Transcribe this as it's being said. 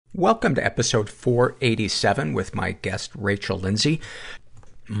Welcome to episode 487 with my guest, Rachel Lindsay.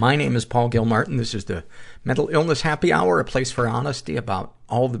 My name is Paul Gilmartin. This is the Mental Illness Happy Hour, a place for honesty about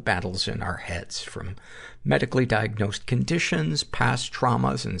all the battles in our heads, from medically diagnosed conditions, past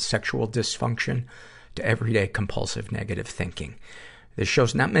traumas, and sexual dysfunction, to everyday compulsive negative thinking. This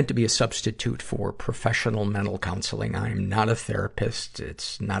show's not meant to be a substitute for professional mental counseling. I am not a therapist.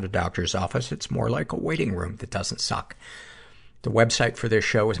 It's not a doctor's office. It's more like a waiting room that doesn't suck. The website for this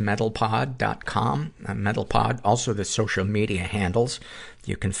show is mentalpod.com. Mentalpod, also the social media handles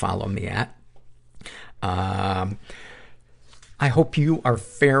you can follow me at. I hope you are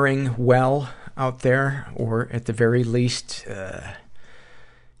faring well out there, or at the very least,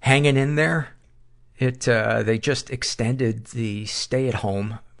 hanging in there. They just extended the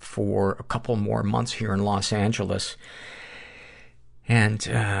stay-at-home for a couple more months here in Los Angeles. And,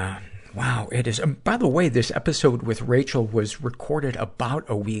 wow, it is. By the way, this episode with Rachel was recorded about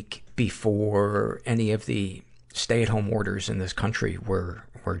a week before any of the stay-at-home orders in this country were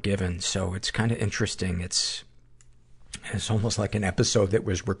given. So it's kind of interesting. It's almost like an episode that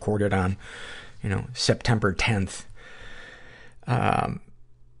was recorded on, September 10th. I've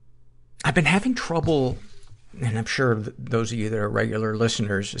been having trouble, and I'm sure those of you that are regular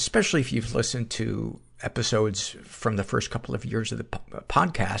listeners, especially if you've listened to episodes from the first couple of years of the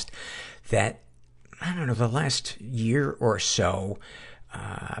podcast, that, the last year or so,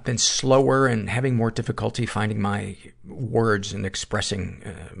 I've been slower and having more difficulty finding my words and expressing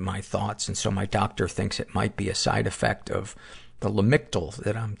my thoughts. And so my doctor thinks it might be a side effect of the Lamictal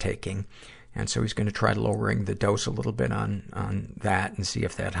that I'm taking. And so he's going to try lowering the dose a little bit on that and see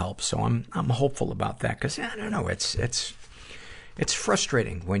if that helps. So I'm hopeful about that, because I don't know, it's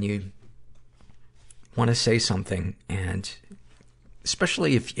frustrating when you want to say something, and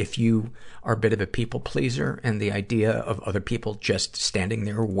especially if you are a bit of a people pleaser, and the idea of other people just standing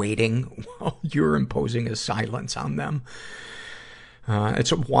there waiting while you're imposing a silence on them.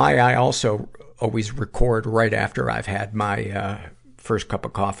 It's why I also always record right after I've had my first cup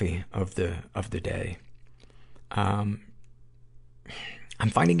of coffee of the day. I'm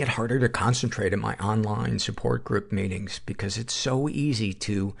finding it harder to concentrate in my online support group meetings, because it's so easy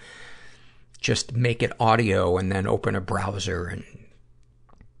to just make it audio and then open a browser and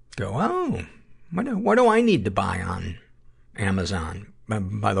go, what do I need to buy on Amazon?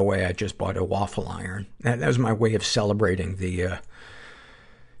 By the way, I just bought a waffle iron. That was my way of celebrating the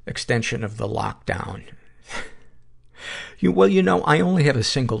extension of the lockdown. I only have a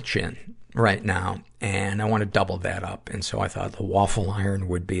single chin right now, and I want to double that up. And so I thought the waffle iron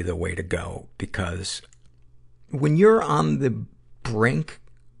would be the way to go, because when you're on the brink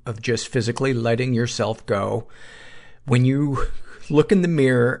of just physically letting yourself go, when you look in the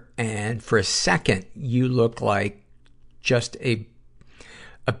mirror and for a second you look like just a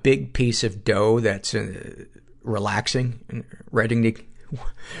big piece of dough that's relaxing and ready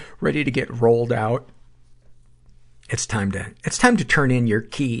to get rolled out, it's time to turn in your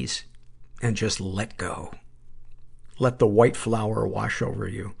keys and just let go. Let the white flour wash over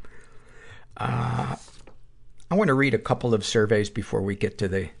you. I want to read a couple of surveys before we get to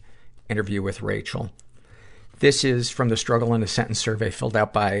the interview with Rachel. This is from the Struggle in a Sentence survey filled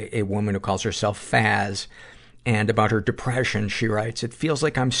out by a woman who calls herself Faz. And about her depression, she writes, "It feels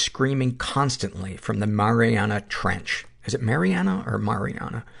like I'm screaming constantly from the Mariana Trench." Is it Mariana or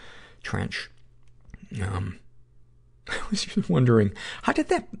Mariana Trench? I was just wondering, how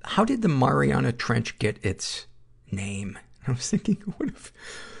did the Mariana Trench get its name? I was thinking,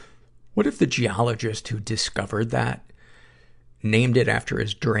 what if the geologist who discovered that named it after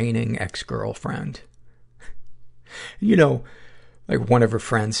his draining ex-girlfriend? Like one of her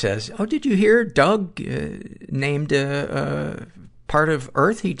friends says, "Oh, did you hear Doug named a part of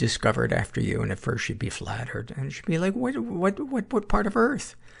Earth he discovered after you?" And at first she'd be flattered, and she'd be like, what part of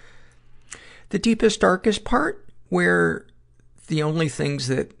Earth? The deepest, darkest part, where the only things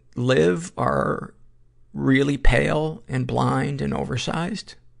that live are really pale and blind and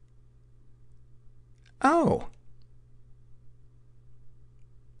oversized? Oh.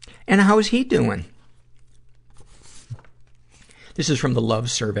 And how's he doing? This is from the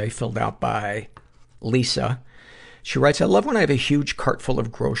Love survey filled out by Lisa. She writes, "I love when I have a huge cart full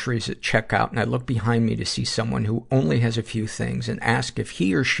of groceries at checkout and I look behind me to see someone who only has a few things and ask if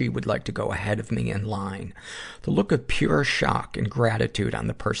he or she would like to go ahead of me in line. The look of pure shock and gratitude on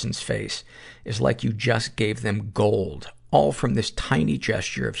the person's face is like you just gave them gold, all from this tiny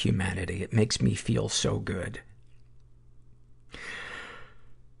gesture of humanity. It makes me feel so good."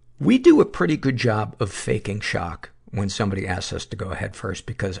 We do a pretty good job of faking shock when somebody asks us to go ahead first,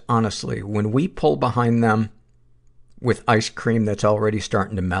 because honestly, when we pull behind them, with ice cream that's already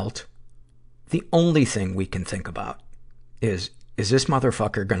starting to melt, the only thing we can think about is this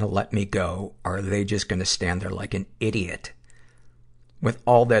motherfucker gonna let me go, or are they just gonna stand there like an idiot with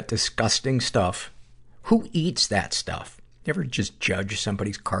all that disgusting stuff? Who eats that stuff? You ever just judge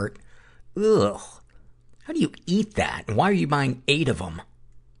somebody's cart? Ugh. How do you eat that? And why are you buying 8 of them?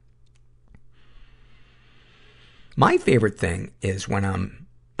 My favorite thing is when I'm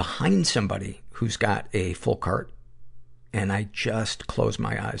behind somebody who's got a full cart and I just close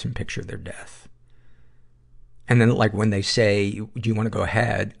my eyes and picture their death. And then, like, when they say, do you want to go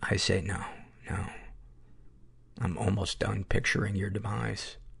ahead? I say, no. I'm almost done picturing your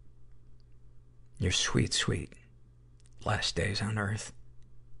demise. Your sweet, sweet last days on earth.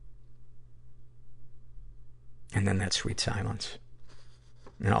 And then that sweet silence.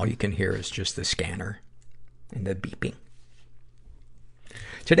 And all you can hear is just the scanner and the beeping.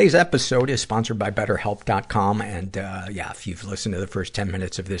 Today's episode is sponsored by BetterHelp.com. And, if you've listened to the first 10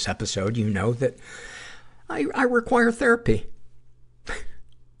 minutes of this episode, you know that I require therapy.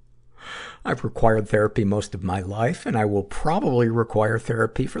 I've required therapy most of my life, and I will probably require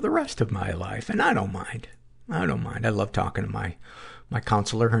therapy for the rest of my life. And I don't mind. I love talking to my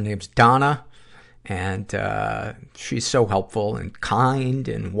counselor. Her name's Donna. And, she's so helpful and kind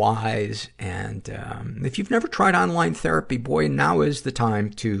and wise. And, if you've never tried online therapy, boy, now is the time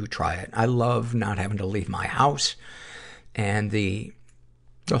to try it. I love not having to leave my house, and the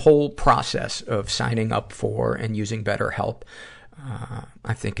whole process of signing up for and using BetterHelp,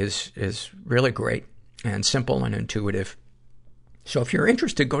 I think is really great and simple and intuitive. So if you're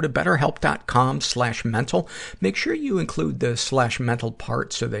interested, go to betterhelp.com/mental. Make sure you include the /mental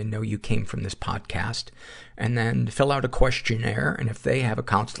part so they know you came from this podcast. And then fill out a questionnaire. And if they have a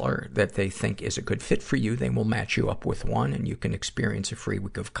counselor that they think is a good fit for you, they will match you up with one, and you can experience a free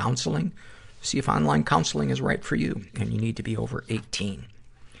week of counseling. See if online counseling is right for you. And you need to be over 18.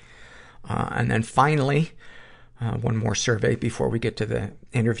 And then finally, one more survey before we get to the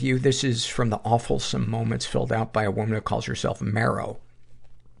interview. This is from the Awfulsome Moments, filled out by a woman who calls herself Marrow.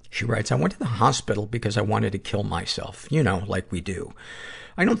 She writes, I went to the hospital because I wanted to kill myself. You know, like we do.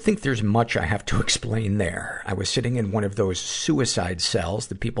 I don't think there's much I have to explain there. I was sitting in one of those suicide cells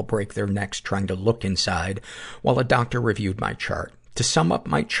that people break their necks trying to look inside while a doctor reviewed my chart. To sum up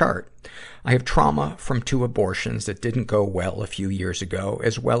my chart, I have trauma from 2 abortions that didn't go well a few years ago,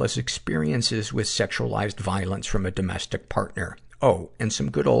 as well as experiences with sexualized violence from a domestic partner. Oh, and some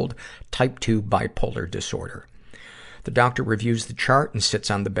good old type 2 bipolar disorder. The doctor reviews the chart and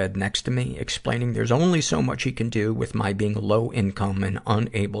sits on the bed next to me, explaining there's only so much he can do with my being low income and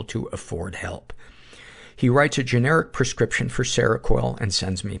unable to afford help. He writes a generic prescription for Seroquel and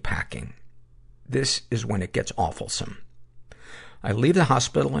sends me packing. This is when it gets awfulsome. I leave the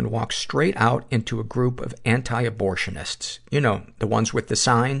hospital and walk straight out into a group of anti-abortionists. You know, the ones with the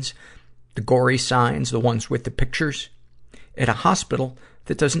signs, the gory signs, the ones with the pictures. At a hospital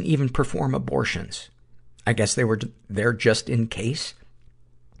that doesn't even perform abortions. I guess they were there just in case.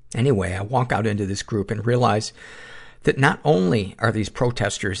 Anyway, I walk out into this group and realize that not only are these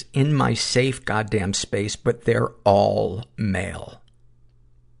protesters in my safe goddamn space, but they're all male.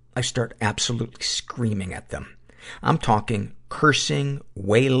 I start absolutely screaming at them. I'm talking cursing,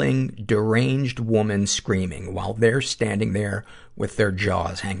 wailing, deranged woman screaming while they're standing there with their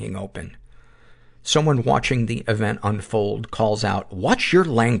jaws hanging open. Someone watching the event unfold calls out, "Watch your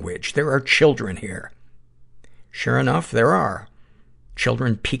language. There are children here." Sure enough, there are.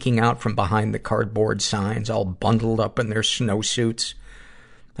 Children peeking out from behind the cardboard signs, all bundled up in their snowsuits.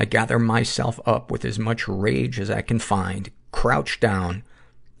 I gather myself up with as much rage as I can find, crouch down,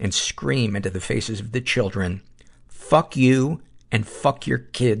 and scream into the faces of the children, "Fuck you, and fuck your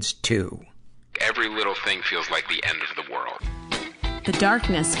kids too." Every little thing feels like the end of the world. The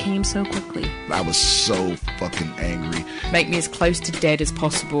darkness came so quickly. I was so fucking angry. Make me as close to dead as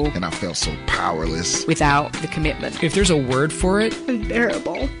possible. And I felt so powerless. Without the commitment. If there's a word for it,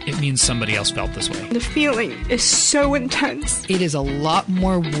 unbearable. It means somebody else felt this way. The feeling is so intense. It is a lot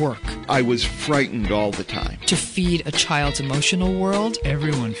more work. I was frightened all the time. To feed a child's emotional world,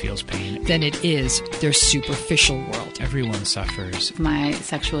 everyone feels pain, than it is their superficial world. Everyone suffers. My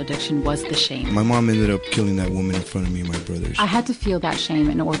sexual addiction was the shame. My mom ended up killing that woman in front of me and my brothers. I had to feel that shame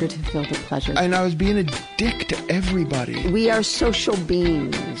in order to feel the pleasure. And I was being a dick to everybody. We are social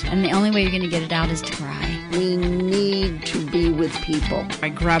beings. And the only way you're going to get it out is to cry. We need to be with people. I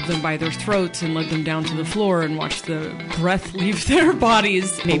grabbed them by their throats and led them down to the floor and watched the breath leave their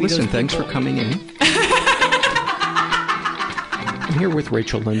bodies. Maybe listen, thanks for coming in. I'm here with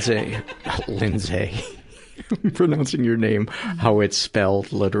Rachel Lindsay. Lindsay. I'm pronouncing your name how it's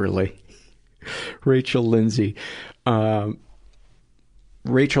spelled, literally. Rachel Lindsay.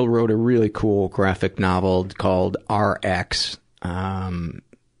 Rachel wrote a really cool graphic novel called RX.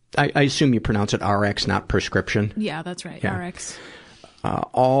 I assume you pronounce it RX, not prescription. Yeah, that's right. Yeah. RX.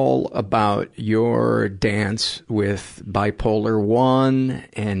 All about your dance with Bipolar I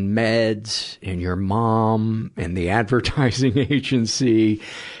and meds and your mom and the advertising agency.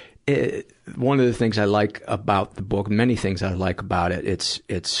 One of the things I like about the book, many things I like about it,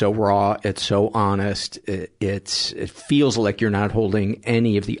 it's so raw, it's so honest, it feels like you're not holding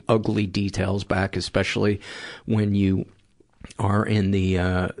any of the ugly details back, especially when you are in the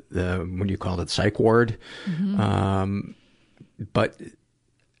what do you call it, psych ward. Mm-hmm. But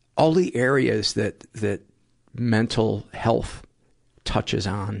all the areas that mental health touches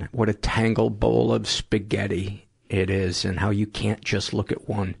on, what a tangled bowl of spaghetti it is, and how you can't just look at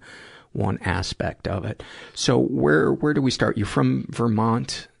one aspect of it. So where do we start? You're from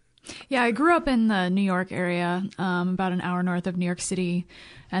Vermont? Yeah, I grew up in the New York area, about an hour north of New York City,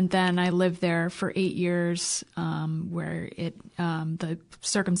 and then I lived there for 8 years, where the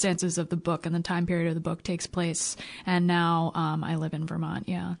circumstances of the book and the time period of the book takes place, and now I live in Vermont.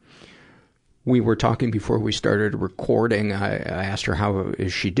 Yeah. We were talking before we started recording. I asked her, how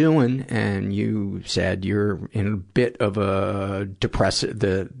is she doing? And you said you're in a bit of a depressive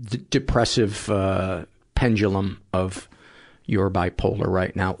pendulum of your bipolar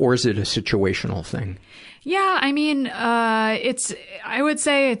right now. Or is it a situational thing? Yeah, I mean, I would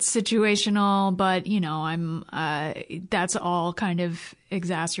say it's situational, but that's all kind of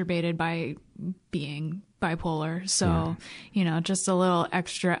exacerbated by being bipolar. So, just a little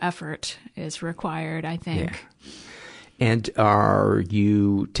extra effort is required, I think. Yeah. And are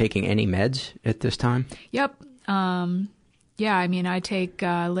you taking any meds at this time? Yep. Yeah, I mean, I take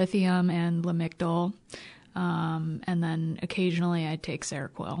lithium and Lamictal, and then occasionally I take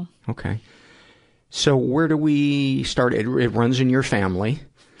Seroquel. Okay. So where do we start? It runs in your family.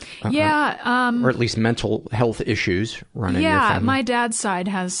 Yeah. Or at least mental health issues run in your family. Yeah, my dad's side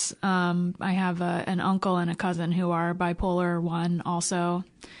has, I have an uncle and a cousin who are bipolar I also.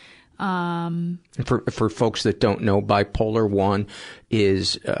 For folks that don't know, Bipolar I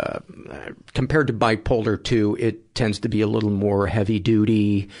is, compared to Bipolar II, it tends to be a little more heavy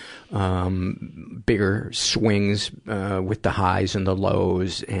duty, bigger swings, with the highs and the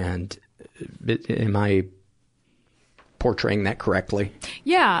lows. And am I portraying that correctly?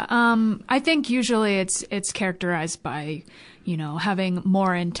 Yeah. I think usually it's characterized by, having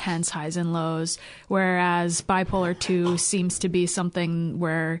more intense highs and lows, whereas Bipolar II seems to be something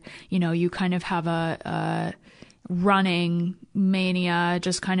where, you kind of have a running mania,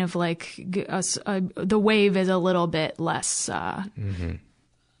 just kind of like the wave is a little bit less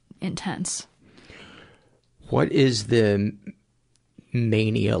intense. What is the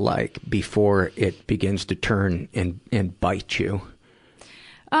mania like before it begins to turn and bite you?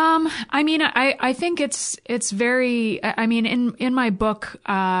 I mean, I think it's very, I mean, in my book,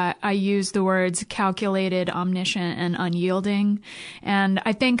 I use the words calculated, omniscient, and unyielding. And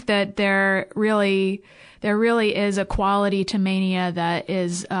I think that there really is a quality to mania that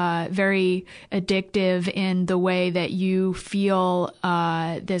is, very addictive in the way that you feel,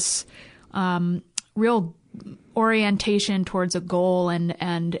 this, real orientation towards a goal,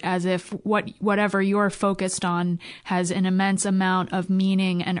 and as if whatever you're focused on has an immense amount of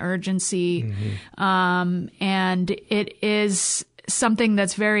meaning and urgency. Mm-hmm. And it is something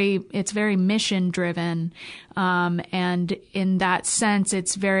that's very mission driven. And in that sense,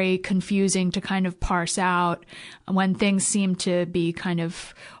 it's very confusing to kind of parse out when things seem to be kind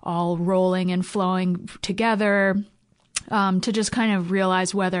of all rolling and flowing together. To just kind of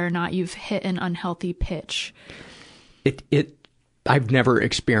realize whether or not you've hit an unhealthy pitch. I've never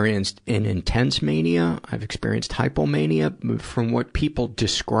experienced an intense mania. I've experienced hypomania. From what people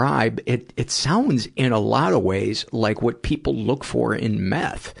describe, it sounds in a lot of ways like what people look for in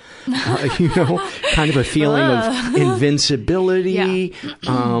meth. Kind of a feeling of invincibility,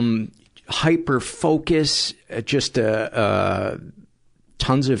 hyper focus, just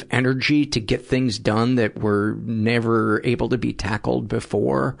tons of energy to get things done that were never able to be tackled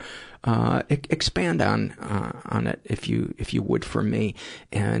before. Expand on it if you would for me,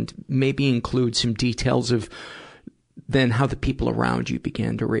 and maybe include some details of then how the people around you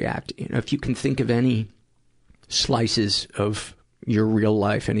began to react. If you can think of any slices of your real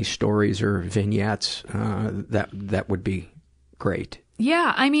life, any stories or vignettes, that would be great.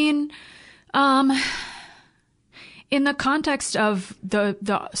 Yeah, I mean, in the context of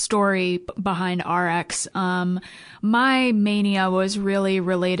the story behind RX, my mania was really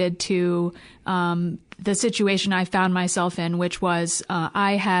related to the situation I found myself in, which was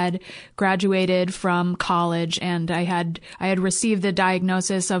I had graduated from college and I had received the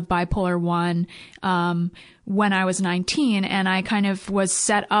diagnosis of bipolar I when I was 19, and I kind of was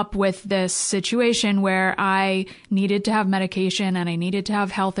set up with this situation where I needed to have medication and I needed to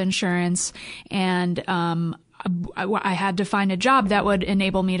have health insurance, and I had to find a job that would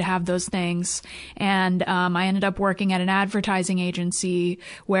enable me to have those things. And I ended up working at an advertising agency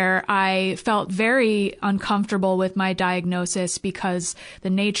where I felt very uncomfortable with my diagnosis because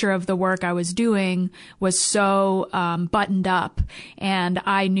the nature of the work I was doing was so buttoned up. And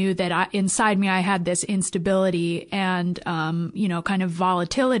I knew that inside me I had this instability and, kind of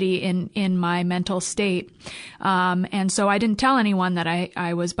volatility in my mental state. And so I didn't tell anyone that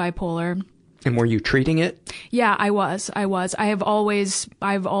I was bipolar. And were you treating it? Yeah, I was. I've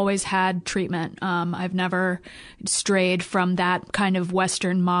always had treatment. I've never strayed from that kind of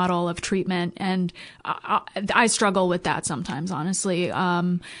Western model of treatment, and I struggle with that sometimes, honestly.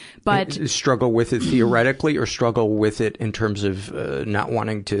 But struggle with it theoretically, or struggle with it in terms of not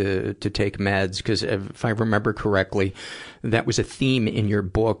wanting to take meds? Because if I remember correctly, that was a theme in your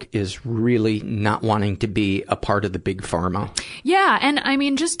book, is really not wanting to be a part of the big pharma. Yeah, and I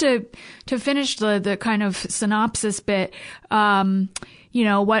mean, just to finish the kind of synopsis bit,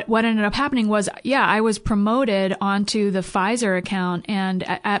 what ended up happening was, I was promoted onto the Pfizer account, and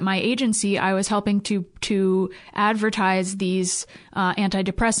at my agency, I was helping to advertise these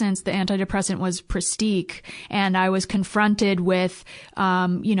antidepressants. The antidepressant was Prestique, and I was confronted with,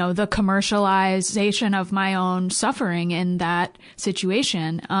 the commercialization of my own suffering in that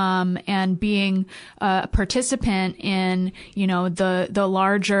situation, and being a participant in, the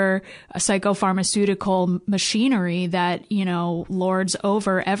larger psychopharmaceutical machinery that, lords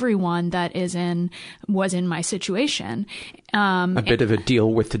over everyone that was in my situation. A bit of a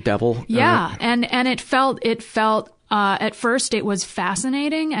deal with the devil. Yeah. And it felt, at first it was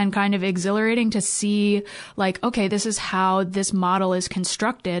fascinating and kind of exhilarating to see, like, okay, this is how this model is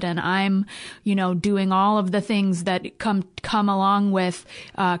constructed, and I'm, doing all of the things that come along with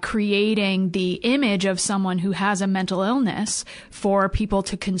creating the image of someone who has a mental illness for people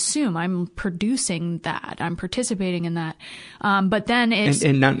to consume. I'm producing that. I'm participating in that. But then it's...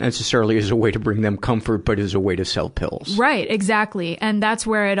 And not necessarily as a way to bring them comfort, but as a way to sell pills. Right, exactly. And that's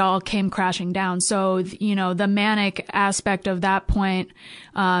where it all came crashing down. So, the manic aspect of that point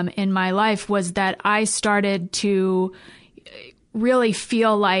in my life was that I started to really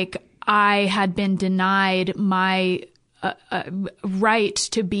feel like I had been denied my right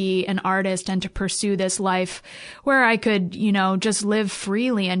to be an artist and to pursue this life where I could, just live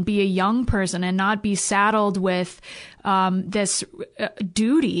freely and be a young person and not be saddled with this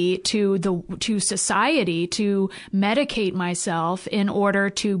duty to society to medicate myself in order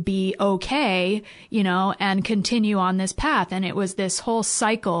to be okay, and continue on this path. And it was this whole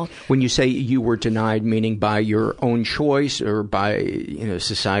cycle. When you say you were denied, meaning by your own choice or by,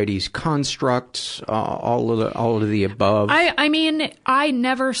 society's constructs, all of the above? I mean, I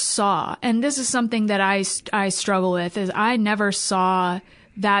never saw, and this is something that I struggle with, is I never saw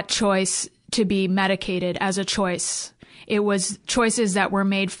that choice to be medicated as a choice. It was choices that were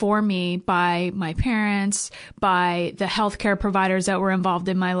made for me by my parents, by the healthcare providers that were involved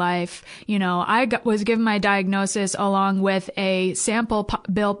in my life. I was given my diagnosis along with a sample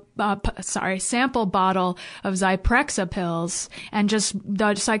bottle of Zyprexa pills, and just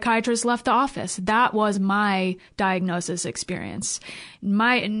the psychiatrist left the office. That was my diagnosis experience.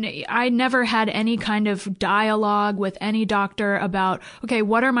 I never had any kind of dialogue with any doctor about, okay,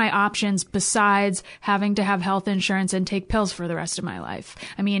 what are my options besides having to have health insurance and take pills for the rest of my life?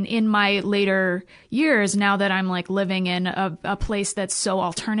 I mean, in my later years, now that I'm like living in a place that's so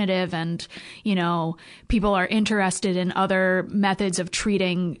alternative and, people are interested in other methods of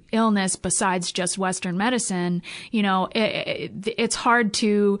treating illness besides just Western medicine, it's hard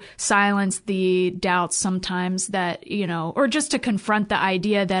to silence the doubts sometimes that, or just to confront the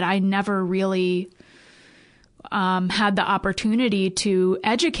idea that I never really had the opportunity to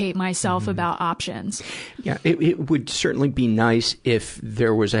educate myself about options. Yeah, it would certainly be nice if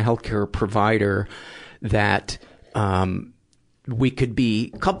there was a healthcare provider that we could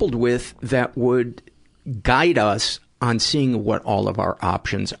be coupled with that would guide us on seeing what all of our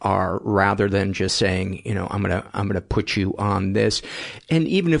options are, rather than just saying, I'm gonna put you on this. And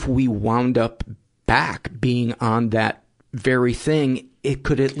even if we wound up back being on that very thing, it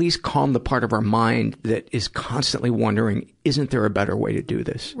could at least calm the part of our mind that is constantly wondering, isn't there a better way to do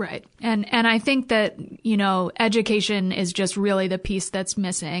this? Right. And I think that, education is just really the piece that's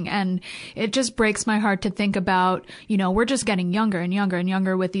missing. And it just breaks my heart to think about, we're just getting younger and younger and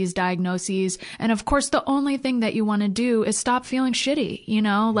younger with these diagnoses. And of course, the only thing that you want to do is stop feeling shitty,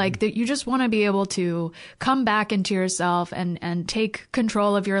 like that you just want to be able to come back into yourself and take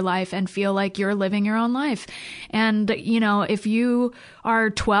control of your life and feel like you're living your own life. And, if you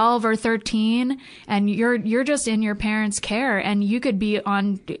are 12 or 13 and you're just in your parents' care and you could be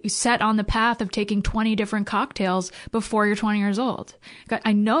set on the path of taking 20 different cocktails before you're 20 years old.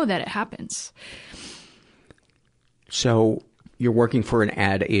 I know that it happens. So you're working for an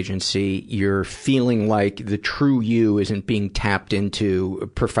ad agency. You're feeling like the true you isn't being tapped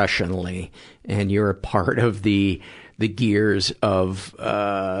into professionally, and you're a part of the gears of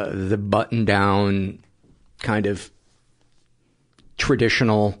the button down kind of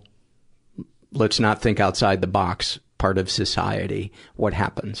traditional, let's not think outside the box part of society. What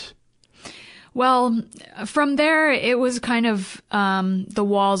happens? Well, from there, it was kind of the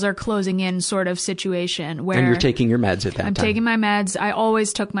walls are closing in sort of situation where... And you're taking your meds at that time. I'm taking my meds. I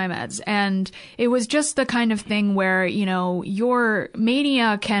always took my meds. And it was just the kind of thing where, your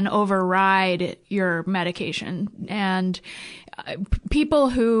mania can override your medication. And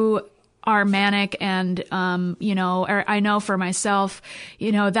people who are manic and, or I know for myself,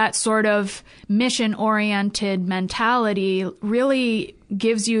 that sort of mission-oriented mentality really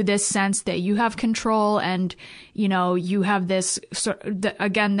gives you this sense that you have control and, you have this,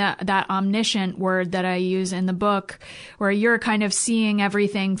 again, that omniscient word that I use in the book, where you're kind of seeing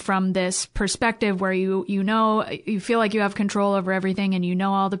everything from this perspective where you feel like you have control over everything and you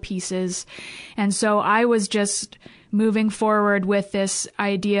know all the pieces. And so I was just moving forward with this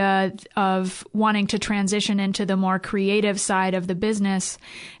idea of wanting to transition into the more creative side of the business,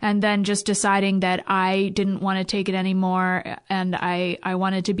 and then just deciding that I didn't want to take it anymore and I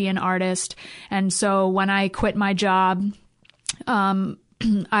wanted to be an artist. And so when I quit my job,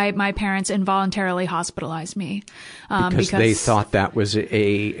 my parents involuntarily hospitalized me. Because they thought that was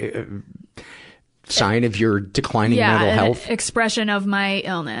a sign of your declining mental health? Expression of my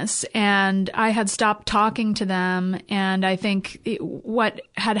illness. And I had stopped talking to them. And I think what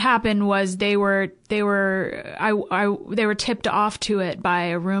had happened was they were tipped off to it by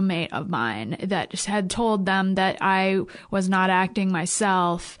a roommate of mine that had told them that I was not acting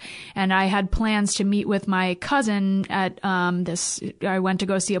myself. And I had plans to meet with my cousin at I went to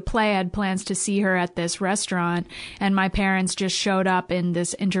go see a play. I had plans to see her at this restaurant. And my parents just showed up in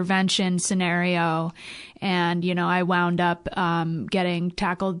this intervention scenario. And, I wound up getting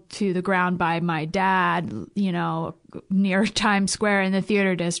tackled to the ground by my dad, near Times Square in the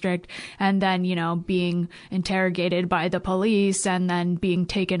theater district, and then, being interrogated by the police and then being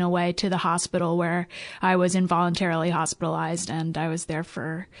taken away to the hospital where I was involuntarily hospitalized, and I was there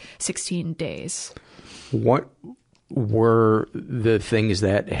for 16 days. What were the things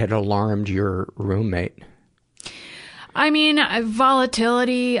that had alarmed your roommate? I mean,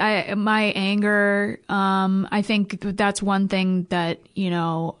 volatility, my anger, I think that's one thing that,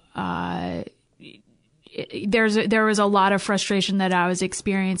 there was a lot of frustration that I was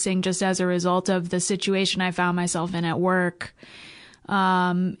experiencing just as a result of the situation I found myself in at work.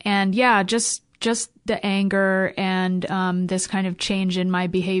 And yeah, just the anger and, this kind of change in my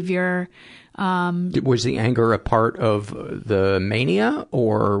behavior. Was the anger a part of the mania,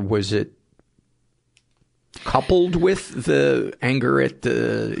 or was it coupled with the anger at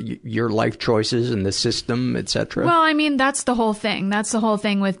your life choices and the system, etc.? Well, I mean, that's the whole thing. That's the whole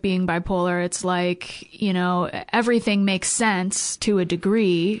thing with being bipolar. It's like, everything makes sense to a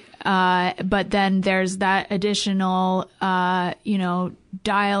degree. But then there's that additional,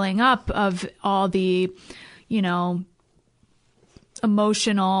 dialing up of all the,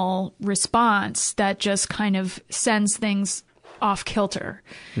 emotional response that just kind of sends things off kilter.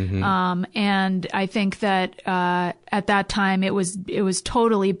 Mm-hmm. And I think that, at that time it was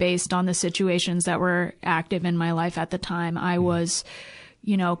totally based on the situations that were active in my life at the time. I was,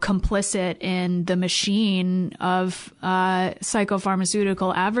 complicit in the machine of,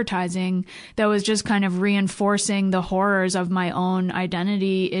 psychopharmaceutical advertising that was just kind of reinforcing the horrors of my own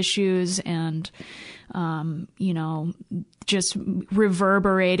identity issues and, just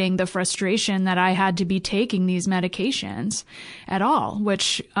reverberating the frustration that I had to be taking these medications at all,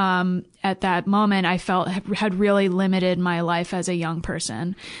 which, at that moment I felt had really limited my life as a young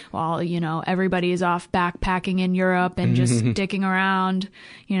person. While, everybody is off backpacking in Europe and just dicking around,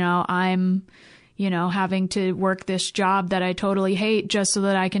 I'm, having to work this job that I totally hate just so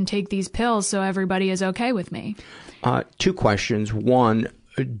that I can take these pills so everybody is okay with me. Two questions. One,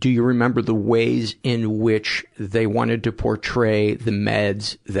 do you remember the ways in which they wanted to portray the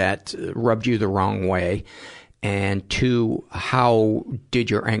meds that rubbed you the wrong way? And two, how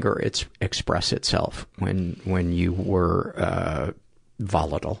did your anger express itself when you were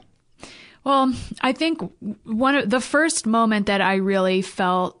volatile? Well, I think the first moment that I really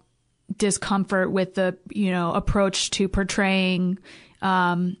felt discomfort with the, approach to portraying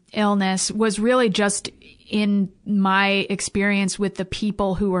illness was really just in my experience with the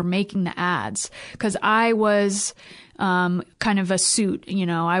people who were making the ads. 'Cause I was kind of a suit,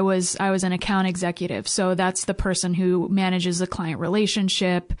 I was an account executive. So that's the person who manages the client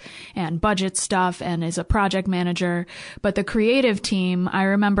relationship and budget stuff and is a project manager. But the creative team, I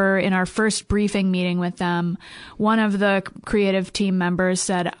remember in our first briefing meeting with them, one of the creative team members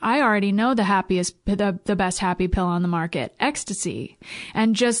said, I already know the best happy pill on the market, ecstasy.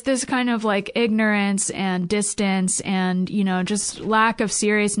 And just this kind of like ignorance and distance and, just lack of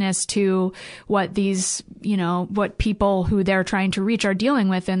seriousness to what these, what people who they're trying to reach are dealing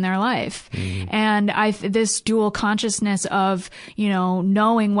with in their life. And this dual consciousness of,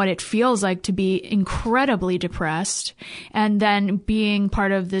 knowing what it feels like to be incredibly depressed and then being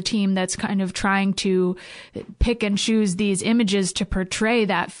part of the team that's kind of trying to pick and choose these images to portray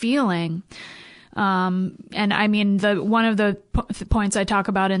that feeling. And I mean, one of the points I talk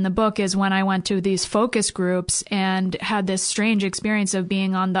about in the book is when I went to these focus groups and had this strange experience of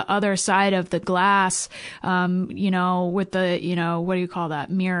being on the other side of the glass, with the, what do you call that?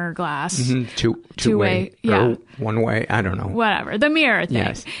 Mirror glass. Mm-hmm. Two-way. Yeah. Or one way. I don't know. Whatever. The mirror thing.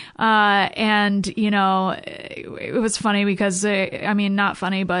 Yes. And, it was funny because, not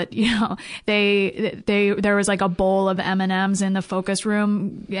funny, but, there was like a bowl of M&Ms in the focus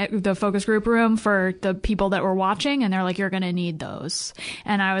group room for the people that were watching, and they're like, you're going to need those.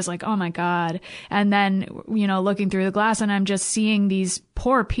 And I was like, oh my God. And then, looking through the glass, and I'm just seeing these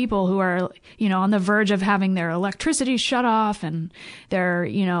poor people who are, on the verge of having their electricity shut off, and their,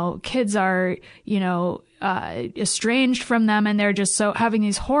 kids are, estranged from them, and they're just so having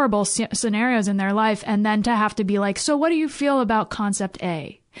these horrible scenarios in their life. And then to have to be like, so what do you feel about concept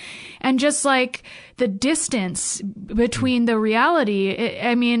A? And just like the distance between the reality,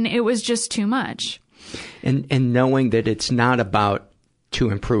 it was just too much. And knowing that it's not about to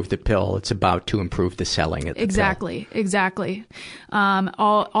improve the pill, it's about to improve the selling of the pill. Exactly.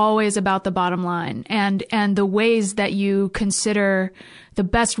 Always about the bottom line and the ways that you consider the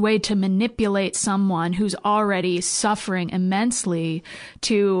best way to manipulate someone who's already suffering immensely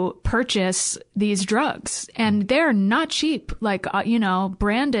to purchase these drugs. And they're not cheap. Like,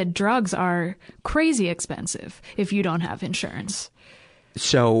 branded drugs are crazy expensive if you don't have insurance.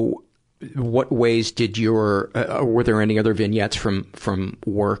 So what ways did were there any other vignettes from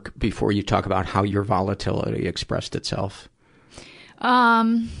work before you talk about how your volatility expressed itself?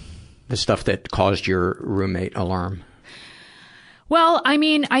 The stuff that caused your roommate alarm. Well,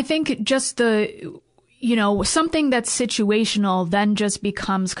 I think just something that's situational then just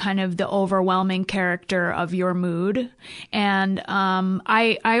becomes kind of the overwhelming character of your mood. And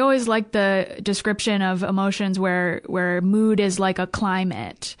I always like the description of emotions where mood is like a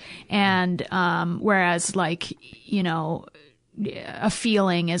climate, and whereas like, a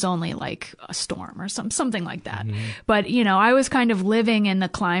feeling is only like a storm or something like that. Mm-hmm. But, I was kind of living in the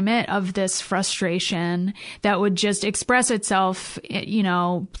climate of this frustration that would just express itself,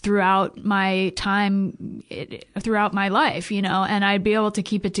 throughout my time, throughout my life, and I'd be able to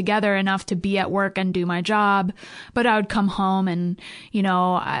keep it together enough to be at work and do my job. But I would come home and,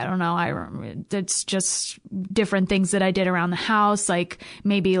 I don't know, it's just different things that I did around the house, like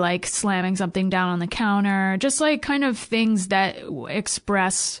maybe like slamming something down on the counter, just like kind of things that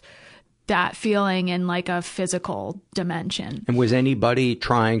express that feeling in like a physical dimension. And was anybody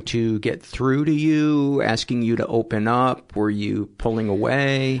trying to get through to you, asking you to open up? Were you pulling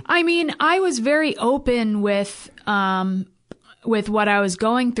away? I was very open with what I was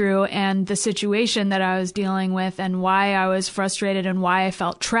going through and the situation that I was dealing with and why I was frustrated and why I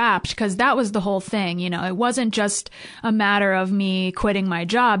felt trapped, because that was the whole thing. It wasn't just a matter of me quitting my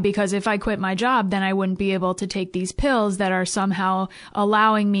job, because if I quit my job, then I wouldn't be able to take these pills that are somehow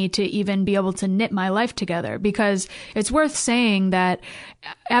allowing me to even be able to knit my life together. Because it's worth saying that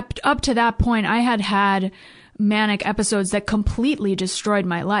up to that point, I had manic episodes that completely destroyed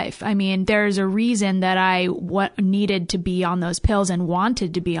my life. I mean, there's a reason that I needed to be on those pills and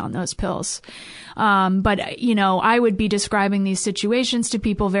wanted to be on those pills. But, you know, I would be describing these situations to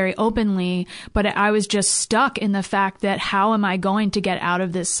people very openly, but I was just stuck in the fact that how am I going to get out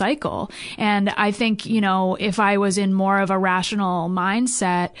of this cycle? And I think, you know, if I was in more of a rational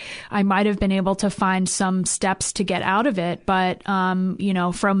mindset, I might have been able to find some steps to get out of it. But, you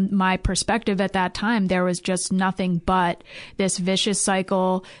know, from my perspective at that time, there was just nothing but this vicious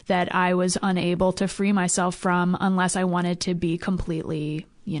cycle that I was unable to free myself from unless I wanted to be completely,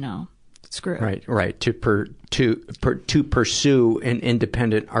 you know, screwed. Right. To pursue an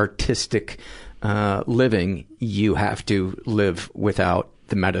independent artistic living, you have to live without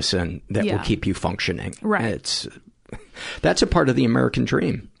the medicine that will keep you functioning. Right. That's a part of the American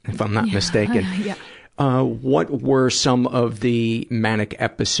dream, if I'm not mistaken. Yeah. What were some of the manic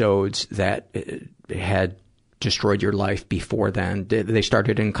episodes that had destroyed your life before then? Did they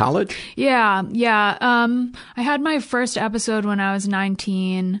started in college? Yeah. I had my first episode when I was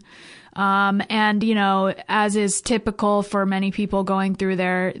 19. And, you know, as is typical for many people going through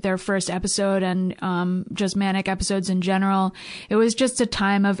their first episode and, just manic episodes in general, it was just a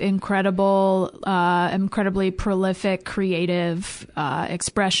time of incredibly prolific, creative,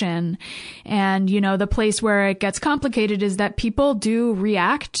 expression. And, you know, the place where it gets complicated is that people do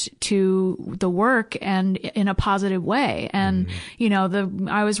react to the work and in a positive way. And, you know,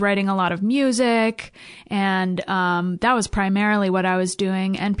 I was writing a lot of music and, that was primarily what I was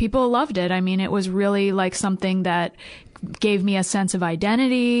doing, and people loved it. I mean, it was really like something that gave me a sense of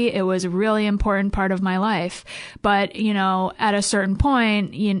identity. It was a really important part of my life. But, you know, at a certain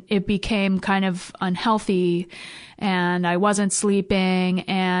point, it became kind of unhealthy and I wasn't sleeping,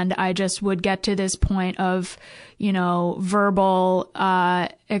 and I just would get to this point of, you know, verbal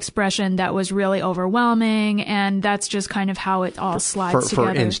expression that was really overwhelming, and that's just kind of how it all slides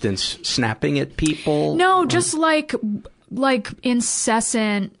together. For instance, snapping at people? No, just like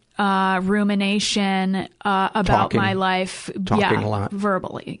incessant rumination about my life. Talking a lot.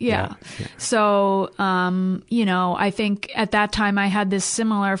 Verbally. Yeah. So, you know, I think at that time I had this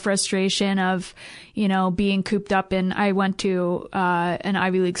similar frustration of, you know, being cooped up in, I went to an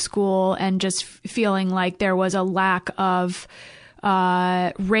Ivy League school and just feeling like there was a lack of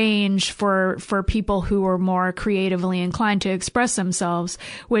range for people who were more creatively inclined to express themselves,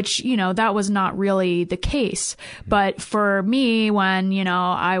 which, you know, that was not really the case. But for me, when, you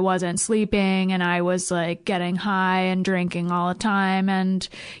know, I wasn't sleeping and I was like getting high and drinking all the time and,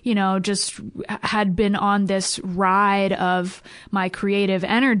 you know, just had been on this ride of my creative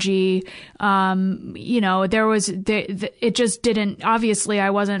energy, you know, it just didn't, obviously I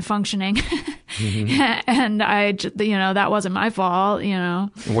wasn't functioning. And you know, that wasn't my fault, you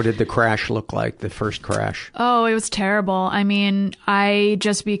know. What did the crash look like, the first crash? Oh, it was terrible. I mean, I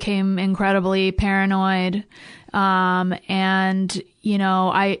just became incredibly paranoid. And, you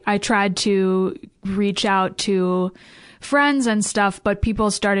know, I tried to reach out to friends and stuff, but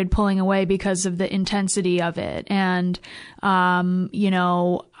people started pulling away because of the intensity of it. And, you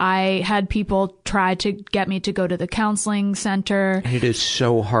know, I had people try to get me to go to the counseling center. And it is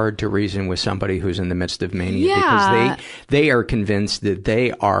so hard to reason with somebody who's in the midst of mania because they are convinced that they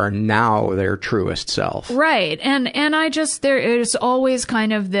are now their truest self. Right. And I just, there is always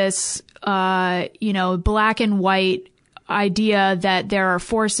kind of this, you know, black and white idea that there are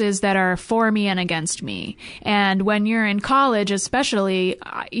forces that are for me and against me. And when you're in college, especially,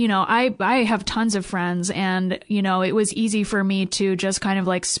 you know, I have tons of friends, and, you know, it was easy for me to just kind of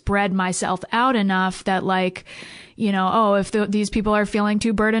like spread myself out enough that, like, you know, oh, if these people are feeling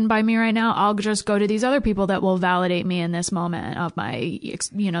too burdened by me right now, I'll just go to these other people that will validate me in this moment of my,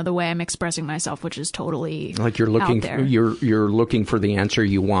 you know, the way I'm expressing myself, which is totally like you're looking out there. You're looking for the answer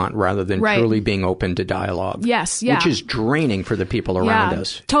you want rather than truly being open to dialogue. Yes, yeah. Which is draining for the people around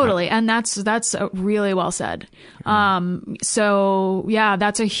us. Totally. And that's really well said. So yeah,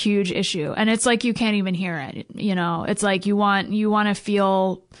 that's a huge issue. And it's like you can't even hear it, you know. It's like you want to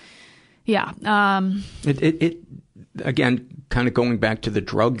feel It again, kind of going back to the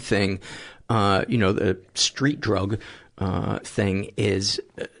drug thing, you know, the street drug thing is,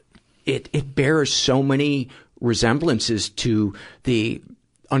 it bears so many resemblances to the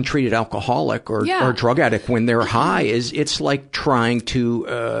untreated alcoholic or drug addict when they're high. It's like trying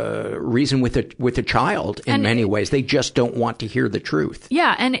to reason with a child in many ways. They just don't want to hear the truth.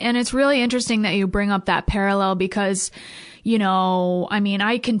 Yeah, and it's really interesting that you bring up that parallel because, you know, I mean,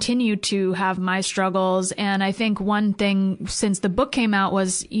 I continue to have my struggles. And I think one thing since the book came out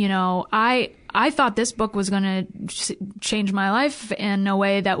was, you know, I I thought this book was going to change my life in a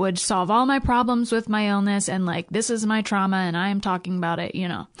way that would solve all my problems with my illness. And like, this is my trauma and I am talking about it, you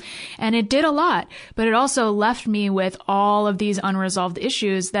know. And it did a lot, but it also left me with all of these unresolved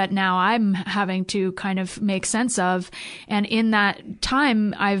issues that now I'm having to kind of make sense of. And in that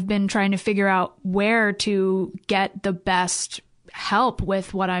time, I've been trying to figure out where to get the best help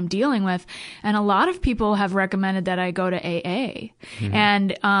with what I'm dealing with. And a lot of people have recommended that I go to AA.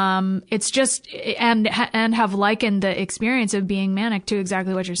 And it's just, and have likened the experience of being manic to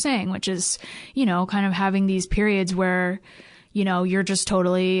exactly what you're saying, which is, you know, kind of having these periods where, you know, you're just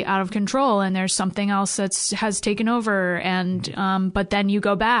totally out of control and there's something else has taken over and, but then you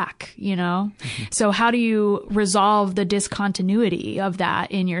go back, you know? So how do you resolve the discontinuity of that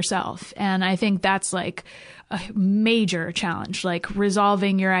in yourself? And I think that's like a major challenge, like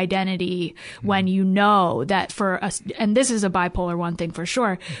resolving your identity when you know that for us, and this is a bipolar I thing for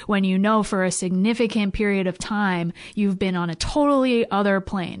sure, when you know for a significant period of time, you've been on a totally other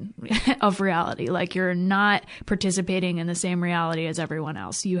plane of reality. Like you're not participating in the same reality as everyone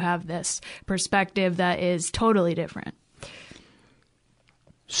else. You have this perspective that is totally different.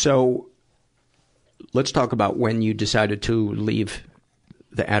 So let's talk about when you decided to leave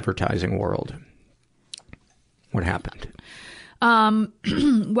the advertising world. What happened?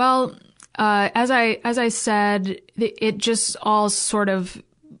 Well, as I said, it just all sort of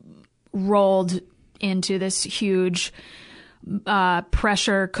rolled into this huge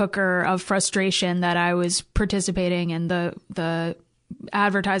pressure cooker of frustration that I was participating in the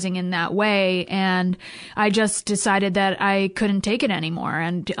advertising in that way. And I just decided that I couldn't take it anymore.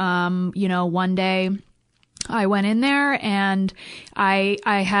 And, you know, one day I went in there and I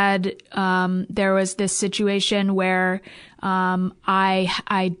had, there was this situation where,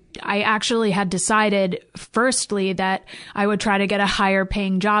 I actually had decided firstly that I would try to get a higher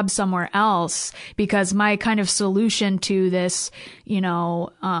paying job somewhere else because my kind of solution to this, you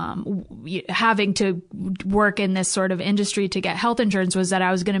know, having to work in this sort of industry to get health insurance was that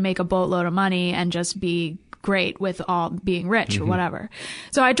I was going to make a boatload of money and just be great with all being rich or whatever.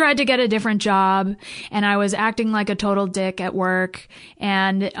 So I tried to get a different job and I was acting like a total dick at work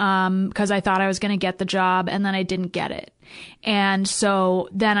and, cause I thought I was going to get the job and then I didn't get it. And so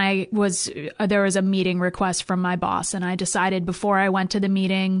then there was a meeting request from my boss and I decided before I went to the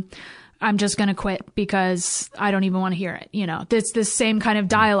meeting, I'm just going to quit because I don't even want to hear it. You know, it's this same kind of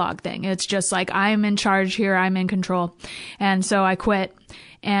dialogue thing. It's just like, I'm in charge here. I'm in control. And so I quit.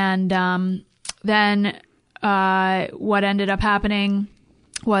 And, then, what ended up happening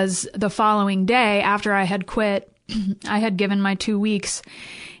was the following day after I had quit, I had given my 2 weeks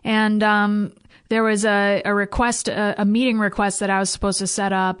and, there was a request, a meeting request that I was supposed to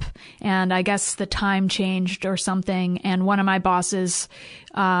set up. And I guess the time changed or something. And one of my bosses,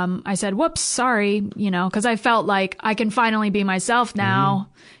 I said, whoops, sorry, you know, cause I felt like I can finally be myself now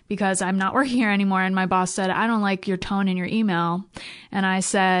because I'm not working here anymore. And my boss said, I don't like your tone in your email. And I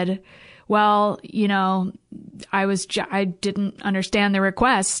said, well, you know, I didn't understand the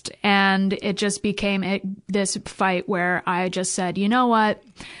request and it just became this fight where I just said, you know what?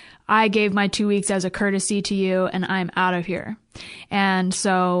 I gave my 2 weeks as a courtesy to you and I'm out of here. And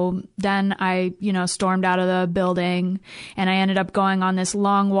so then I, you know, stormed out of the building and I ended up going on this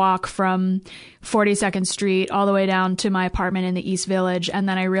long walk from 42nd Street all the way down to my apartment in the East Village. And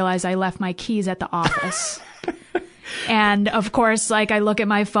then I realized I left my keys at the office. And of course, like I look at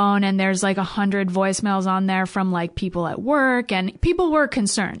my phone and there's like 100 voicemails on there from like people at work and people were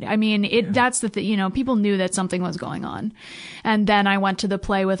concerned. I mean, that's the thing, you know, people knew that something was going on. And then I went to the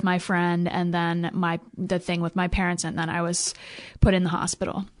play with my friend and then the thing with my parents and then I was put in the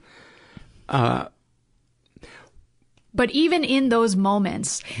hospital. But even in those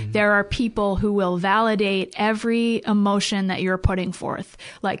moments, there are people who will validate every emotion that you're putting forth.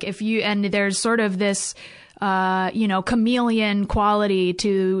 Like and there's sort of this, you know, chameleon quality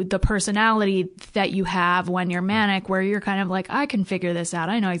to the personality that you have when you're manic, where you're kind of like, I can figure this out.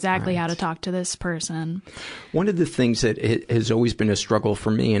 I know exactly how to talk to this person. One of the things that has always been a struggle for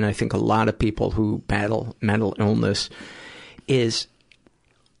me, and I think a lot of people who battle mental illness, is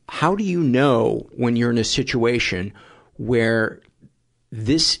how do you know when you're in a situation where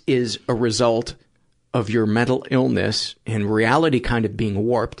this is a result of your mental illness and reality kind of being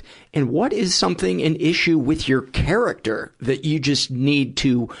warped, and what is an issue with your character that you just need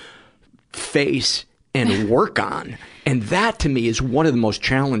to face and work on? And that to me is one of the most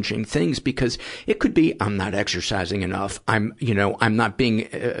challenging things because it could be, I'm not exercising enough. I'm not being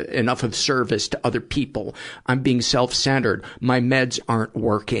enough of service to other people. I'm being self-centered. My meds aren't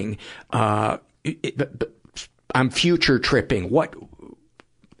working. I'm future tripping.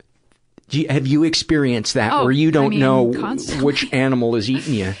 Have you experienced that where you don't know constantly which animal is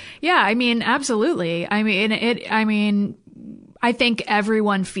eating you? Yeah, I mean, absolutely. I mean, I think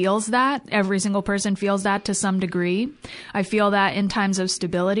everyone feels that. Every single person feels that to some degree. I feel that in times of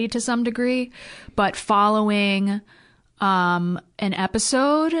stability to some degree. But following an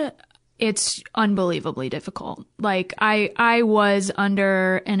episode, it's unbelievably difficult. Like I was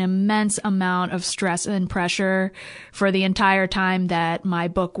under an immense amount of stress and pressure for the entire time that my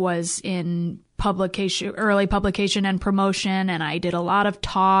book was in early publication and promotion. And I did a lot of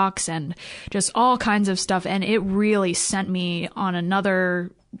talks and just all kinds of stuff. And it really sent me on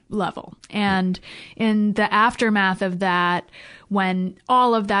another level. And in the aftermath of that, when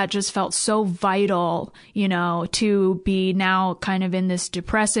all of that just felt so vital, you know, to be now kind of in this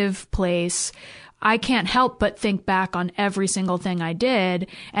depressive place, I can't help but think back on every single thing I did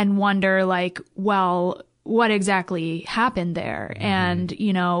and wonder, like, well, what exactly happened there? Mm-hmm. And,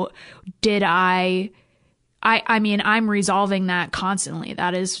 you know, did I mean, I'm resolving that constantly.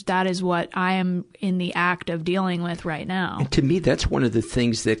 That is what I am in the act of dealing with right now. And to me, that's one of the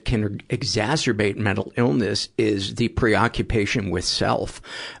things that can exacerbate mental illness is the preoccupation with self.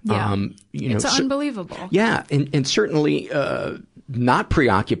 Yeah. It's unbelievable. Yeah. And certainly, not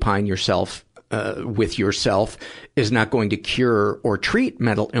preoccupying yourself with yourself is not going to cure or treat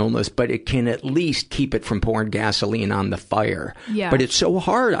mental illness, but it can at least keep it from pouring gasoline on the fire. Yeah. But it's so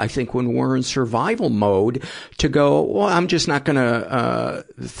hard, I think, when we're in survival mode to go, well, I'm just not going to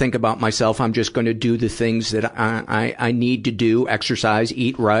think about myself. I'm just going to do the things that I need to do, exercise,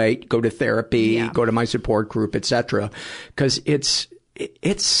 eat right, go to therapy, go to my support group, etc. Because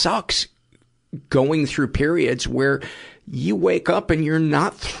it sucks going through periods where you wake up and you're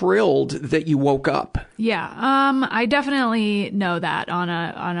not thrilled that you woke up. Yeah. I definitely know that on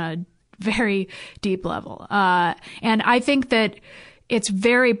a very deep level. And I think that it's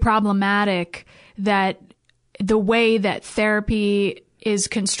very problematic that the way that therapy is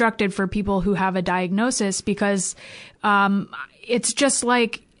constructed for people who have a diagnosis, because, it's just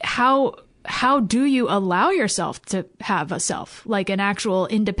like, how do you allow yourself to have a self, like an actual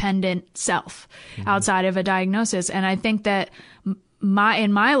independent self outside of a diagnosis? And I think that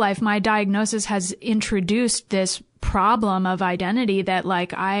in my life, my diagnosis has introduced this problem of identity that,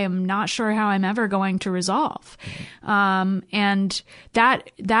 like, I am not sure how I'm ever going to resolve. And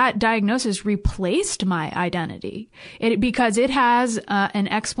that diagnosis replaced my identity because it has an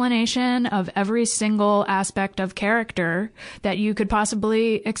explanation of every single aspect of character that you could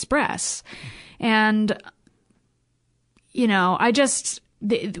possibly express. And, you know,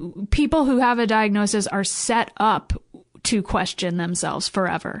 people who have a diagnosis are set up to question themselves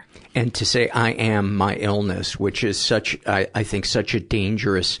forever. And to say, I am my illness, which is I think such a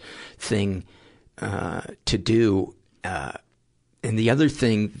dangerous thing to do. And the other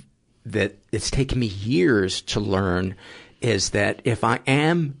thing that it's taken me years to learn is that if I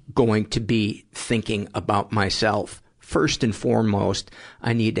am going to be thinking about myself, first and foremost,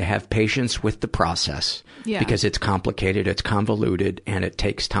 I need to have patience with the process because it's complicated, it's convoluted, and it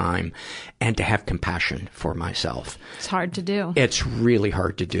takes time, and to have compassion for myself. It's hard to do. It's really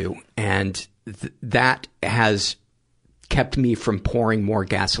hard to do. And that has kept me from pouring more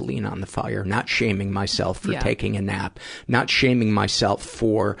gasoline on the fire, not shaming myself for taking a nap, not shaming myself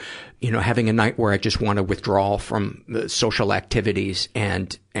for, you know, having a night where I just want to withdraw from the social activities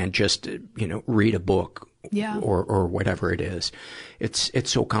and just, you know, read a book. Yeah. Or whatever it is. It's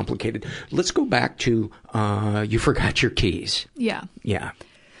so complicated. Let's go back to, you forgot your keys. Yeah. Yeah.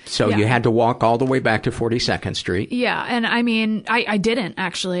 So you had to walk all the way back to 42nd Street. Yeah. And I mean, I didn't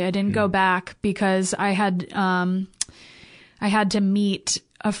actually. I didn't go back because I had to meet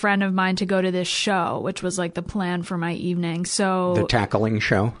a friend of mine to go to this show, which was like the plan for my evening. So the tackling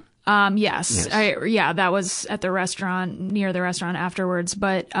show? Yes. That was at the restaurant, near the restaurant afterwards.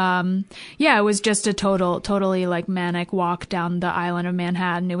 But, it was just a totally like manic walk down the island of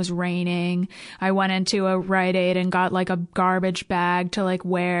Manhattan. It was raining. I went into a Rite Aid and got like a garbage bag to like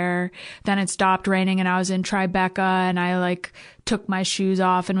wear. Then it stopped raining and I was in Tribeca and I like took my shoes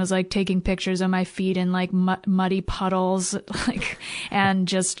off and was like taking pictures of my feet in like muddy puddles, like, and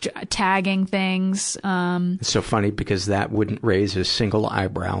just tagging things. It's so funny because that wouldn't raise a single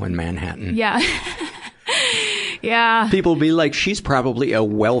eyebrow in Manhattan. Yeah. Yeah. People be like, she's probably a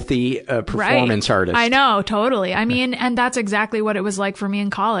wealthy performance artist. I know, totally. I mean, and that's exactly what it was like for me in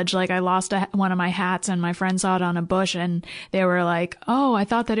college. Like I lost one of my hats and my friend saw it on a bush and they were like, oh, I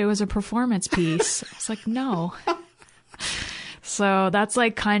thought that it was a performance piece. I was like, no. So that's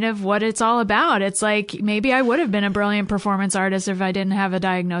like kind of what it's all about. It's like maybe I would have been a brilliant performance artist if I didn't have a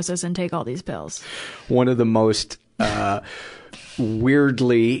diagnosis and take all these pills. One of the most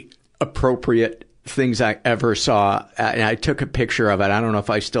weirdly appropriate things I ever saw. And I took a picture of it. I don't know if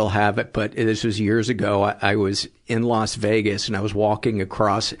I still have it, but this was years ago. I was in Las Vegas and I was walking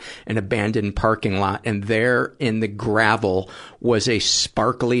across an abandoned parking lot, and there in the gravel was a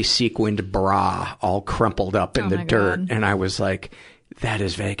sparkly sequined bra all crumpled up in the dirt. And I was like, that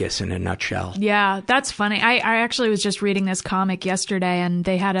is Vegas in a nutshell. Yeah, that's funny. I actually was just reading this comic yesterday, and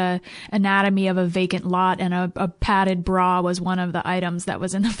they had a anatomy of a vacant lot, and a padded bra was one of the items that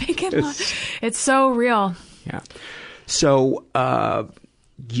was in the vacant lot. It's so real. Yeah. So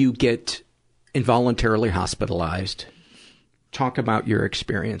you get involuntarily hospitalized. Talk about your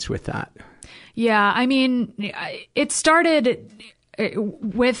experience with that. Yeah, I mean, it started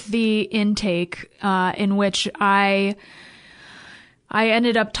with the intake in which I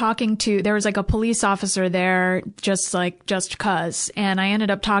ended up talking to, there was like a police officer there, just cause. And I ended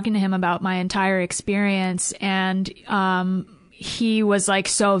up talking to him about my entire experience. And, he was like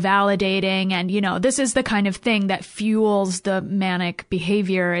so validating. And, you know, this is the kind of thing that fuels the manic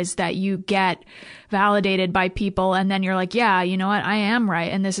behavior, is that you get validated by people. And then you're like, yeah, you know what? I am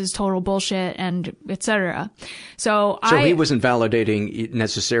right. And this is total bullshit, and et cetera. So he wasn't validating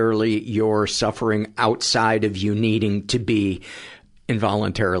necessarily your suffering outside of you needing to be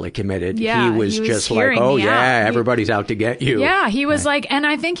involuntarily committed. Yeah, he was just like, oh yeah, everybody's out to get you. Yeah, he was like, and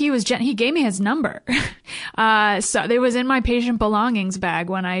I think he gave me his number. So it was in my patient belongings bag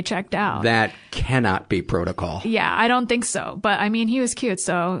when I checked out. That cannot be protocol. Yeah, I don't think so. But I mean, he was cute,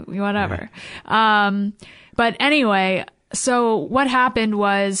 so whatever. But anyway, so what happened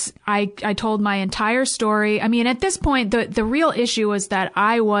was I told my entire story. I mean, at this point, the real issue was that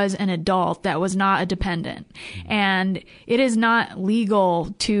I was an adult that was not a dependent. And it is not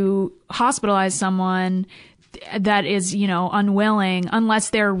legal to hospitalize someone that is, you know, unwilling, unless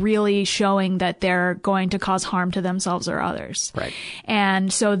they're really showing that they're going to cause harm to themselves or others. Right.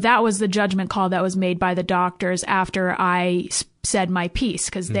 And so that was the judgment call that was made by the doctors after I said my piece,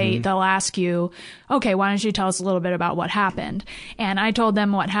 because they'll ask you, okay, why don't you tell us a little bit about what happened? And I told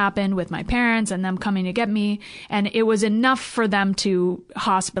them what happened with my parents and them coming to get me, and it was enough for them to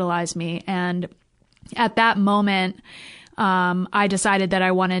hospitalize me. And at that moment, I decided that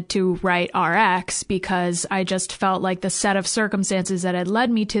I wanted to write RX, because I just felt like the set of circumstances that had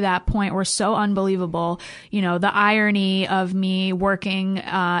led me to that point were so unbelievable. You know, the irony of me working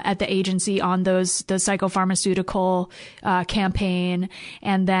at the agency on the psychopharmaceutical campaign,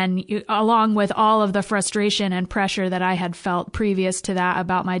 and then along with all of the frustration and pressure that I had felt previous to that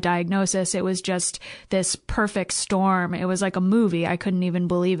about my diagnosis, it was just this perfect storm. It was like a movie. I couldn't even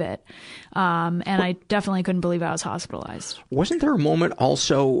believe it. And I definitely couldn't believe I was hospitalized. Wasn't there a moment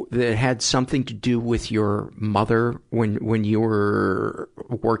also that had something to do with your mother when you were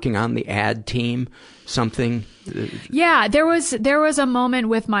working on the ad team? Something? Yeah, there was a moment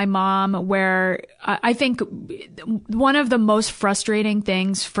with my mom where I think one of the most frustrating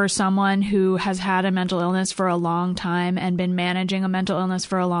things for someone who has had a mental illness for a long time and been managing a mental illness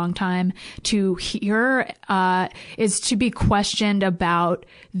for a long time to hear is to be questioned about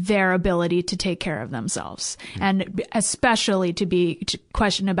their ability to take care of themselves, and especially to be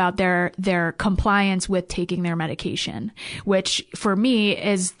questioned about their compliance with taking their medication, which for me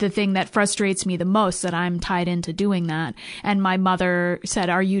is the thing that frustrates me the most, that I'm tied into doing that. And my mother said,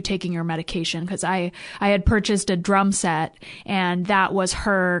 are you taking your medication? Because I had purchased a drum set, and that was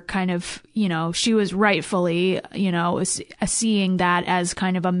her kind of, you know, she was rightfully, you know, seeing that as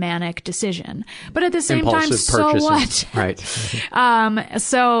kind of a manic decision. But at the same time, so what? Right.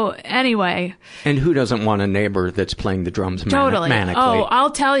 So anyway. And who doesn't want a neighbor that's playing the drums totally. Manically? Oh,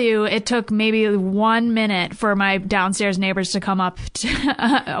 I'll tell you, it took maybe 1 minute for my downstairs neighbors to come up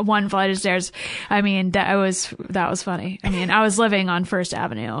one flight of stairs. I mean, that was funny. I mean, I was living on First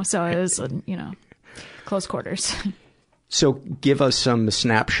Avenue, so it was, you know, close quarters. So give us some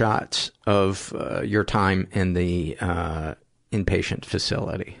snapshots of your time in the inpatient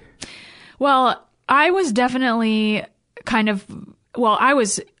facility. Well, I was definitely I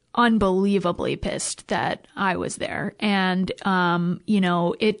was unbelievably pissed that I was there. And, you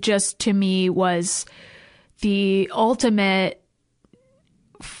know, it just to me was the ultimate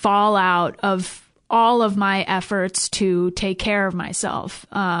fallout of all of my efforts to take care of myself.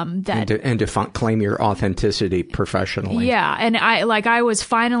 And to claim your authenticity professionally. Yeah. And I was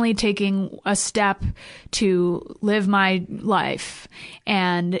finally taking a step to live my life,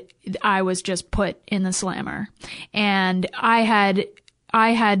 and I was just put in the slammer. And I had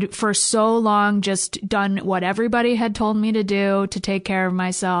I had for so long just done what everybody had told me to do to take care of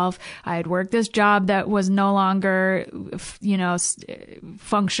myself. I had worked this job that was no longer,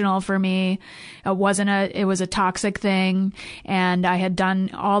 functional for me. It was a toxic thing. And I had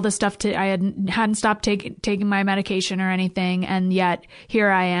done all the stuff hadn't stopped taking my medication or anything. And yet here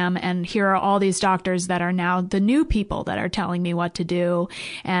I am. And here are all these doctors that are now the new people that are telling me what to do.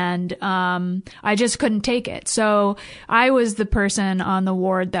 And, I just couldn't take it. So I was the person on the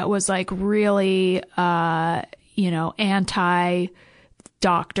ward that was like really, anti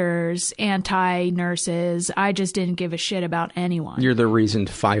doctors, anti-nurses. I just didn't give a shit about anyone. You're the reason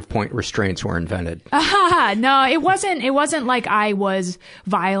 5-point restraints were invented. No, it wasn't like I was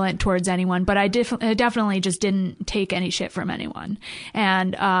violent towards anyone, but I definitely just didn't take any shit from anyone.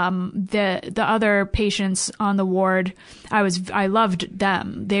 And the other patients on the ward, I loved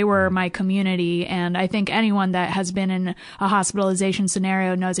them. They were my community, and I think anyone that has been in a hospitalization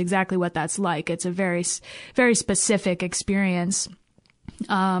scenario knows exactly what that's like. It's a very, very specific experience.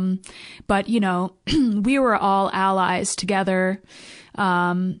 But we were all allies together.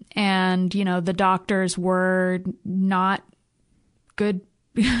 And, the doctors were not good,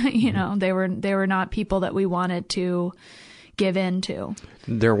 they were not people that we wanted to give in to.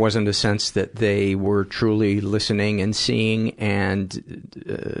 There wasn't a sense that they were truly listening and seeing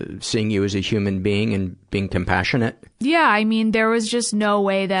you as a human being and being compassionate. Yeah, I mean, there was just no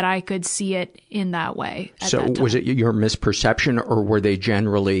way that I could see it in that way. So was it your misperception, or were they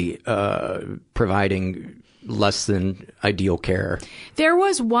generally providing less than ideal care? There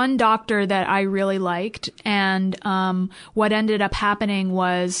was one doctor that I really liked, and what ended up happening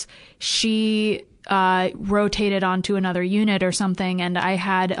was she rotated onto another unit or something, and I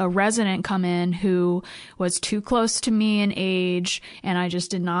had a resident come in who was too close to me in age, and I just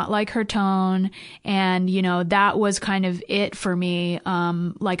did not like her tone. And that was kind of it for me.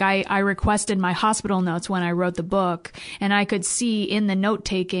 I requested my hospital notes when I wrote the book, and I could see in the note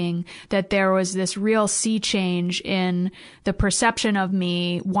taking that there was this real sea change in the perception of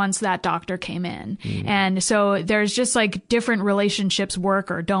me once that doctor came in. And so there's just like different relationships work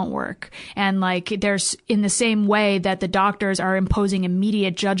or don't work. And like there's, in the same way that the doctors are imposing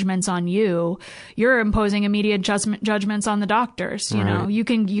immediate judgments on you, you're imposing immediate judgments on the doctors. You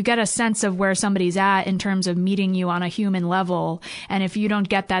get a sense of where somebody's at in terms of meeting you on a human level. And if you don't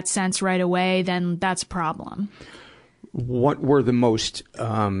get that sense right away, then that's a problem. What were the most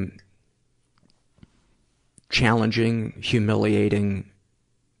challenging, humiliating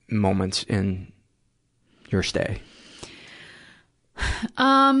moments in your stay?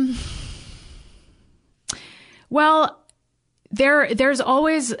 Well, there's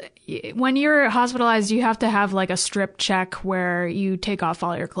always, when you're hospitalized, you have to have like a strip check where you take off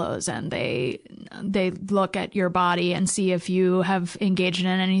all your clothes and they look at your body and see if you have engaged in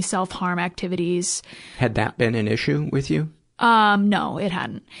any self-harm activities. Had that been an issue with you? No, it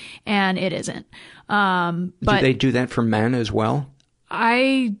hadn't. And it isn't. But do they do that for men as well?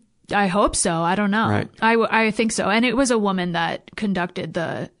 I hope so. I don't know. Right. I think so. And it was a woman that conducted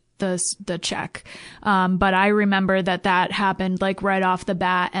the check. But I remember that happened like right off the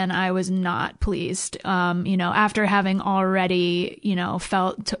bat, and I was not pleased. After having already,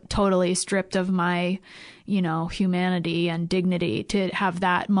 felt totally stripped of my, humanity and dignity, to have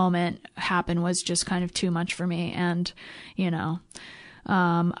that moment happen was just kind of too much for me. And,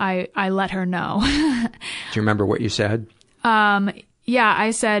 I let her know. Do you remember what you said? Yeah, I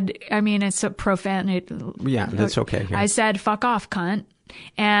said, it's a profanity. Yeah, that's okay. Yeah. I said, fuck off, cunt.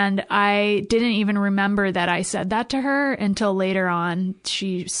 And I didn't even remember that I said that to her until later on.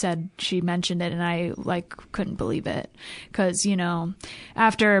 She mentioned it, and I couldn't believe it. 'Cause,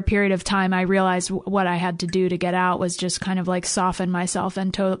 after a period of time, I realized what I had to do to get out was just kind of like soften myself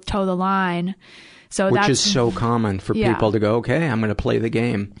and toe the line. Which is so common for people to go, okay, I'm going to play the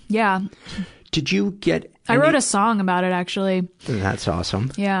game. Yeah. Did you get I wrote a song about it, actually. That's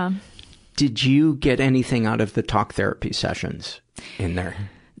awesome. Yeah. Did you get anything out of the talk therapy sessions in there?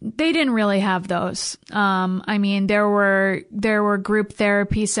 They didn't really have those. There were group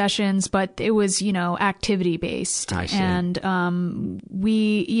therapy sessions, but it was, activity based. I see. And,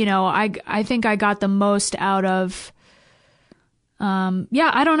 I think I got the most out of,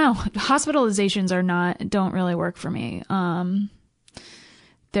 I don't know. Hospitalizations don't really work for me.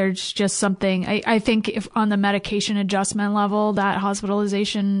 There's just something, I think if on the medication adjustment level, that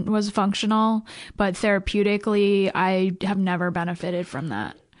hospitalization was functional, but therapeutically, I have never benefited from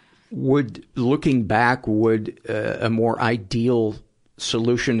that. Looking back, would a more ideal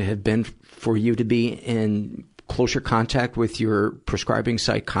solution have been for you to be in closer contact with your prescribing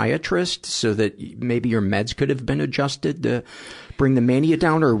psychiatrist so that maybe your meds could have been adjusted to bring the mania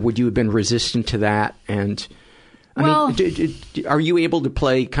down, or would you have been resistant to that? And I mean, are you able to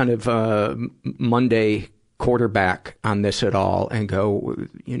play kind of Monday quarterback on this at all and go,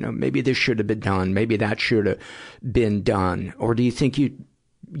 maybe this should have been done, maybe that should have been done? Or do you think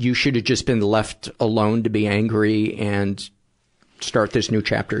you should have just been left alone to be angry and start this new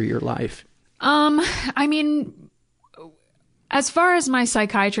chapter of your life? I mean, as far as my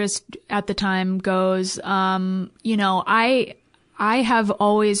psychiatrist at the time goes, I have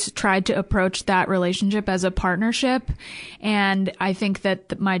always tried to approach that relationship as a partnership. And I think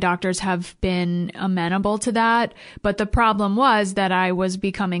that my doctors have been amenable to that. But the problem was that I was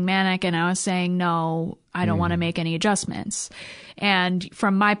becoming manic and I was saying, no, I don't want to make any adjustments. And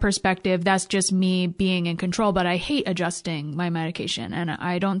from my perspective, that's just me being in control. But I hate adjusting my medication. And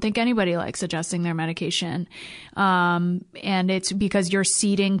I don't think anybody likes adjusting their medication. And it's because you're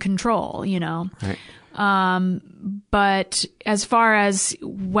ceding control, Right. But as far as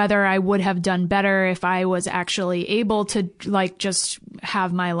whether I would have done better if I was actually able to just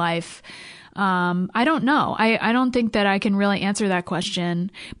have my life, I don't know. I don't think that I can really answer that question,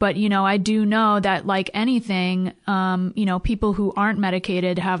 but I do know that like anything, people who aren't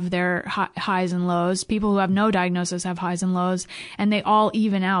medicated have their highs and lows. People who have no diagnosis have highs and lows, and they all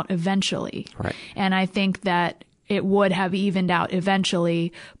even out eventually. Right. And I think that it would have evened out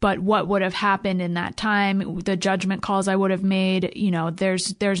eventually, but what would have happened in that time, the judgment calls I would have made,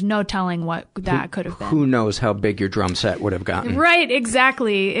 there's no telling what that could have been. Who knows how big your drum set would have gotten? Right,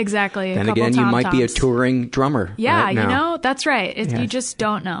 exactly. And again, you might be a touring drummer. Yeah, right now. that's right. You just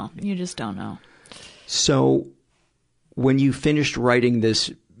don't know. You just don't know. So when you finished writing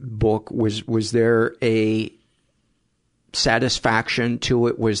this book, was there a satisfaction to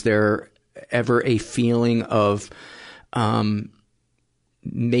it? Was there ever a feeling of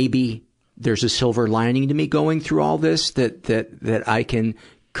maybe there's a silver lining to me going through all this, that I can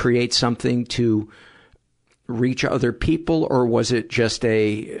create something to reach other people? Or was it just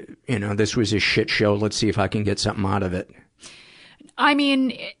this was a shit show, let's see if I can get something out of it? I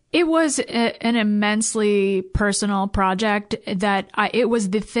mean, it was an immensely personal project that it was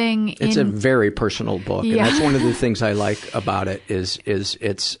the thing. It's a very personal book. Yeah. And that's one of the things I like about it is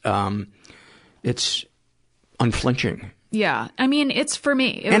it's unflinching. Yeah. I mean, it's for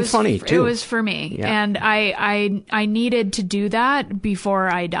me. And funny too. It was for me. Yeah. And I needed to do that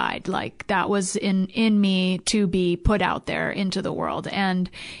before I died. Like that was in me to be put out there into the world. And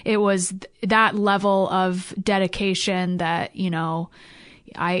it was that level of dedication that,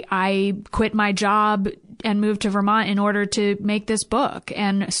 I quit my job and moved to Vermont in order to make this book.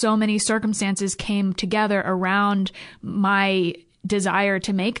 And so many circumstances came together around my desire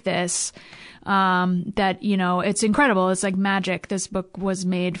to make this, that, it's incredible. It's like magic. This book was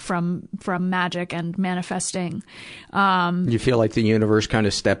made from magic and manifesting. You feel like the universe kind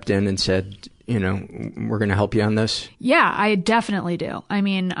of stepped in and said, we're going to help you on this? Yeah, I definitely do. I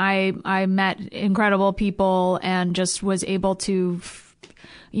mean, I met incredible people and just was able to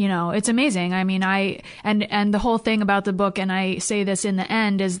it's amazing. I mean, and the whole thing about the book, and I say this in the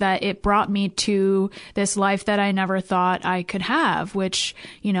end, is that it brought me to this life that I never thought I could have, which,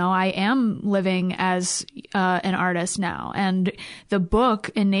 I am living as an artist now. And the book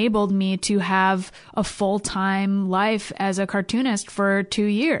enabled me to have a full-time life as a cartoonist for 2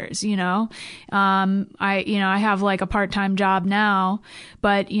 years, I have like a part-time job now,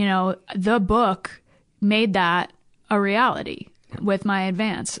 but, the book made that a reality with my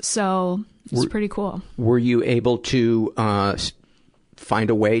advance. So it's pretty cool. Were you able to find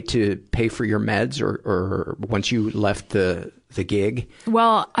a way to pay for your meds or once you left the gig?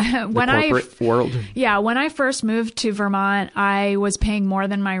 Well, when when I first moved to Vermont, I was paying more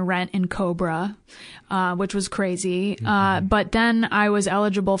than my rent in Cobra, which was crazy. Mm-hmm. But then I was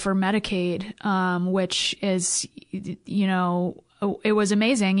eligible for Medicaid, which is, it was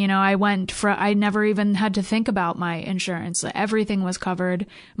amazing. I never even had to think about my insurance. Everything was covered.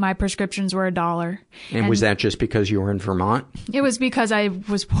 My prescriptions were $1. And was that just because you were in Vermont? It was because I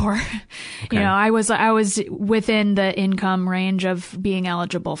was poor. Okay. I was within the income range of being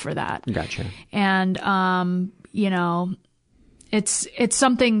eligible for that. Gotcha. And, it's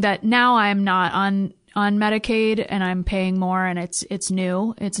something that now I'm not on Medicaid and I'm paying more, and it's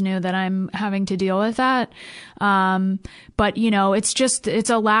new that I'm having to deal with that. But it's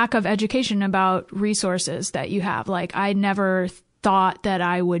a lack of education about resources that you have. Like I never thought that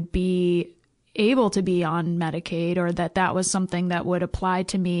I would be able to be on Medicaid or that was something that would apply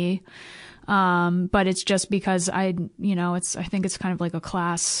to me. But it's just because I think it's kind of like a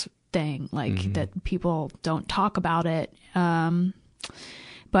class thing, like that people don't talk about it.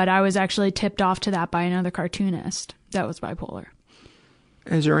 But I was actually tipped off to that by another cartoonist that was bipolar.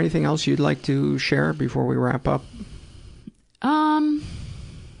 Is there anything else you'd like to share before we wrap up?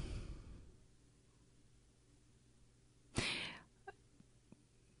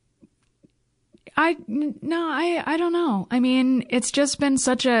 I don't know. I mean, it's just been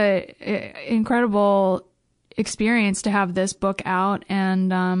such a incredible experience to have this book out,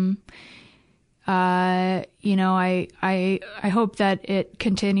 and you know, I hope that it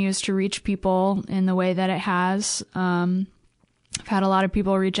continues to reach people in the way that it has. I've had a lot of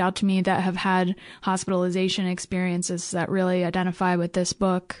people reach out to me that have had hospitalization experiences that really identify with this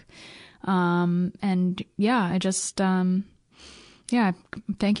book. And yeah, I just, yeah,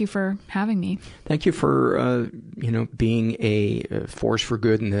 thank you for having me. Thank you for, being a force for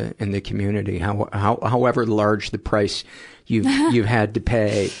good in the community. However large the price you've had to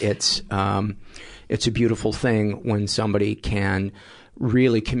pay, it's a beautiful thing when somebody can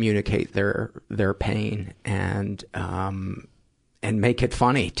really communicate their pain and make it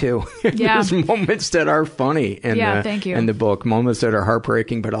funny too. Yeah. There's moments that are funny thank you. in the book, moments that are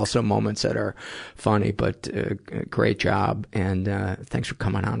heartbreaking, but also moments that are funny. But great job, and thanks for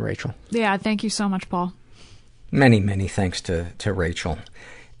coming on, Rachel. Yeah, thank you so much, Paul. Many, many thanks to Rachel,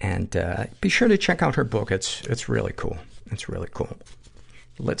 and be sure to check out her book. It's really cool. It's really cool.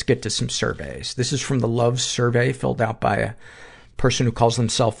 Let's get to some surveys. This is from the Love Survey, filled out by a person who calls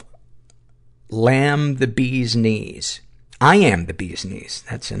themselves Lamb the Bee's Knees. I am the bee's knees.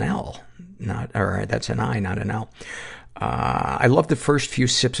 That's an L, that's an I, not an L. I love the first few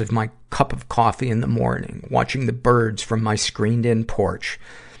sips of my cup of coffee in the morning, watching the birds from my screened-in porch,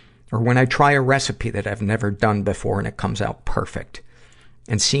 or when I try a recipe that I've never done before and it comes out perfect,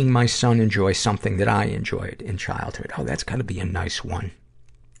 and seeing my son enjoy something that I enjoyed in childhood. Oh, that's gotta be a nice one.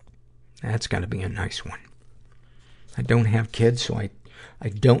 That's gotta be a nice one. I don't have kids, so I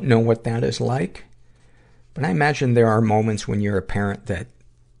don't know what that is like. But I imagine there are moments when you're a parent that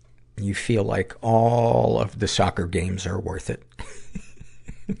you feel like all of the soccer games are worth it.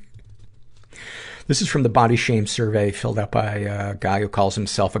 This is from the Body Shame Survey, filled out by a guy who calls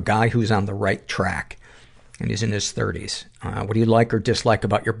himself a guy who's on the right track. And he's in his 30s. What do you like or dislike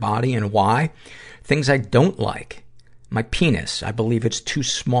about your body, and why? Things I don't like. My penis. I believe it's too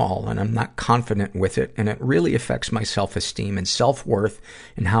small and I'm not confident with it, and it really affects my self-esteem and self-worth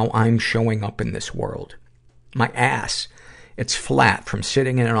and how I'm showing up in this world. My ass. It's flat from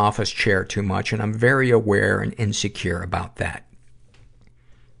sitting in an office chair too much, and I'm very aware and insecure about that.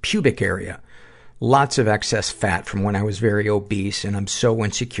 Pubic area. Lots of excess fat from when I was very obese, and I'm so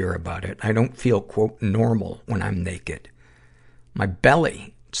insecure about it. I don't feel, quote, normal when I'm naked. My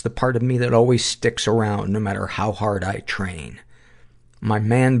belly. It's the part of me that always sticks around no matter how hard I train. My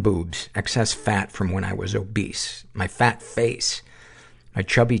man boobs. Excess fat from when I was obese. My fat face. My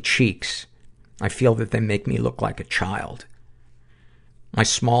chubby cheeks. I feel that they make me look like a child. My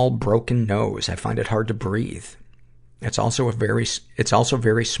small, broken nose. I find it hard to breathe. It's also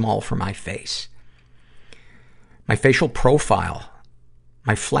very small for my face. My facial profile.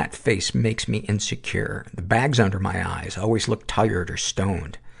 My flat face makes me insecure. The bags under my eyes always look tired or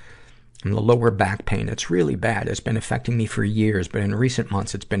stoned. And the lower back pain, it's really bad. It's been affecting me for years, but in recent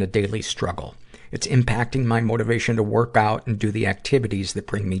months it's been a daily struggle. It's impacting my motivation to work out and do the activities that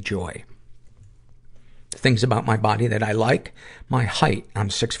bring me joy. Things about my body that I like. My height. I'm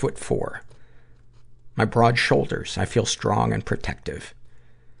 6'4". My broad shoulders. I feel strong and protective.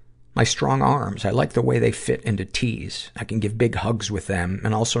 My strong arms. I like the way they fit into T's. I can give big hugs with them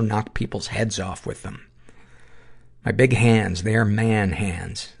and also knock people's heads off with them. My big hands. They are man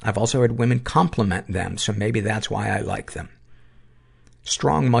hands. I've also had women compliment them, so maybe that's why I like them.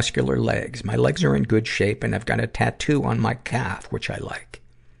 Strong muscular legs. My legs are in good shape, and I've got a tattoo on my calf, which I like.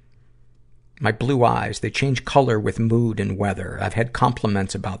 My blue eyes, they change color with mood and weather. I've had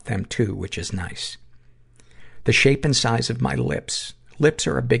compliments about them too, which is nice. The shape and size of my lips. Lips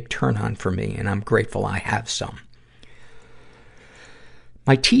are a big turn-on for me, and I'm grateful I have some.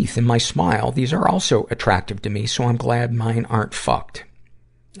 My teeth and my smile, these are also attractive to me, so I'm glad mine aren't fucked.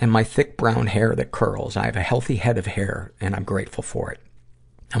 And my thick brown hair that curls. I have a healthy head of hair, and I'm grateful for it.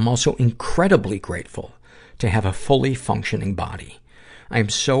 I'm also incredibly grateful to have a fully functioning body. I am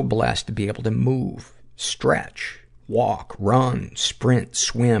so blessed to be able to move, stretch, walk, run, sprint,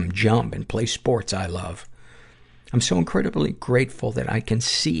 swim, jump, and play sports I love. I'm so incredibly grateful that I can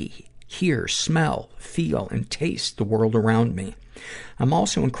see, hear, smell, feel, and taste the world around me. I'm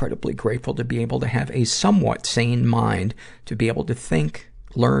also incredibly grateful to be able to have a somewhat sane mind, to be able to think,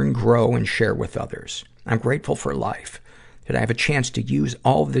 learn, grow, and share with others. I'm grateful for life. that I have a chance to use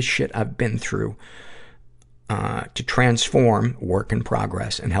all this shit I've been through to transform, work in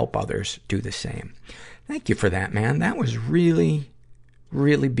progress, and help others do the same. Thank you for that, man. That was really,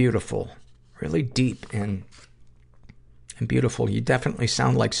 really beautiful, really deep and beautiful. You definitely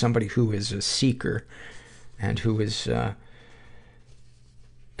sound like somebody who is a seeker and who is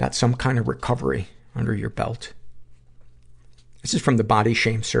got some kind of recovery under your belt. This is from the Body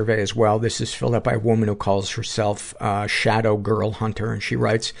Shame Survey as well. This is filled out by a woman who calls herself Shadow Girl Hunter, and she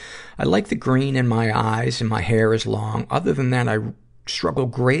writes, I like the green in my eyes and my hair is long. Other than that, I struggle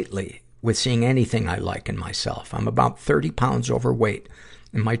greatly with seeing anything I like in myself. I'm about 30 pounds overweight,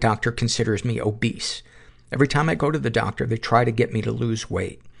 and my doctor considers me obese. Every time I go to the doctor, they try to get me to lose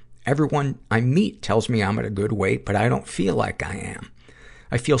weight. Everyone I meet tells me I'm at a good weight, but I don't feel like I am.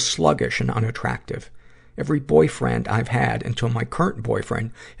 I feel sluggish and unattractive. Every boyfriend I've had until my current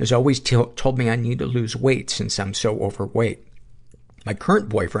boyfriend has always told me I need to lose weight since I'm so overweight. My current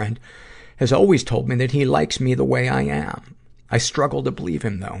boyfriend has always told me that he likes me the way I am. I struggle to believe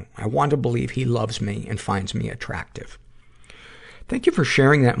him, though. I want to believe he loves me and finds me attractive. Thank you for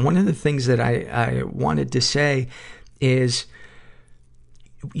sharing that. And one of the things that I wanted to say is,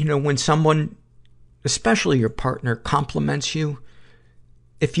 you know, when someone, especially your partner, compliments you,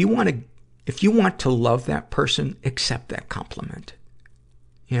 if you want to love that person, accept that compliment.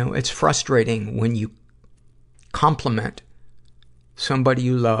 You know, it's frustrating when you compliment somebody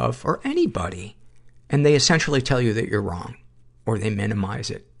you love or anybody and they essentially tell you that you're wrong or they minimize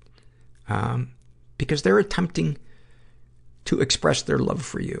it. Because they're attempting to express their love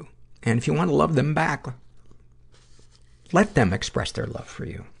for you. And if you want to love them back, let them express their love for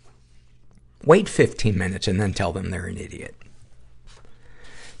you. Wait 15 minutes and then tell them they're an idiot.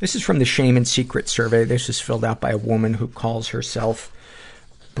 This is from the Shame and Secret Survey. This is filled out by a woman who calls herself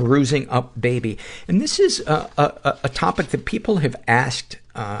Bruising Up Baby. And this is a topic that people have asked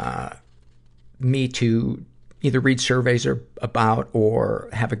me to either read surveys about or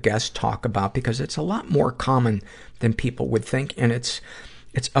have a guest talk about, because it's a lot more common than people would think. And it's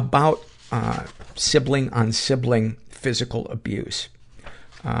about sibling on sibling physical abuse.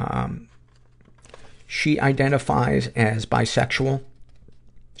 She identifies as bisexual.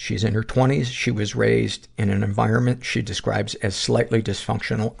 She's in her 20s. She was raised in an environment she describes as slightly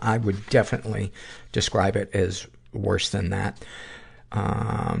dysfunctional. I would definitely describe it as worse than that.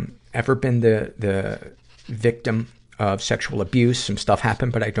 Ever been the victim of sexual abuse? Some stuff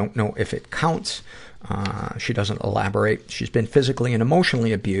happened, but I don't know if it counts. She doesn't elaborate. She's been physically and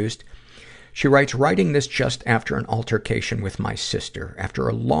emotionally abused. She writes, writing this just after an altercation with my sister. After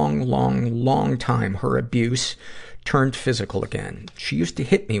a long time, her abuse turned physical again. She used to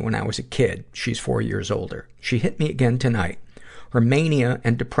hit me when I was a kid. She's 4 years older. She hit me again tonight. Her mania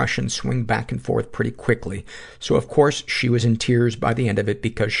and depression swing back and forth pretty quickly. So of course she was in tears by the end of it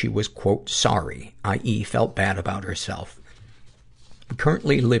because she was, quote, sorry, i.e. felt bad about herself. We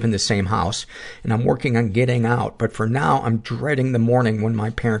currently live in the same house and I'm working on getting out, but for now I'm dreading the morning when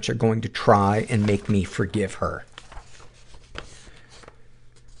my parents are going to try and make me forgive her.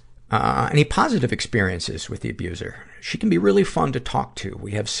 Any positive experiences with the abuser? She can be really fun to talk to.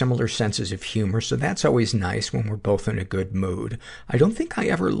 We have similar senses of humor, so that's always nice when we're both in a good mood. I don't think I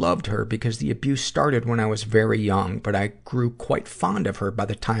ever loved her because the abuse started when I was very young, but I grew quite fond of her by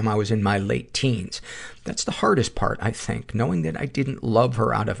the time I was in my late teens. That's the hardest part, I think, knowing that I didn't love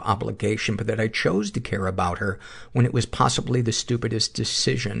her out of obligation, but that I chose to care about her when it was possibly the stupidest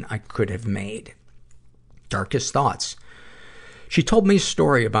decision I could have made. Darkest thoughts. She told me a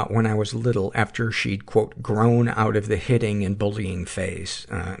story about when I was little after she'd, quote, grown out of the hitting and bullying phase,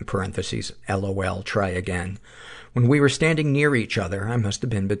 in parentheses, LOL, try again. When we were standing near each other, I must have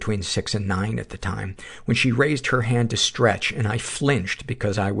been between 6 and 9 at the time, when she raised her hand to stretch and I flinched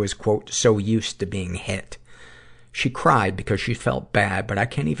because I was, quote, so used to being hit. She cried because she felt bad, but I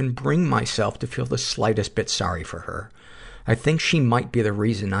can't even bring myself to feel the slightest bit sorry for her. I think she might be the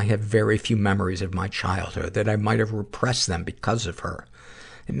reason I have very few memories of my childhood, that I might have repressed them because of her.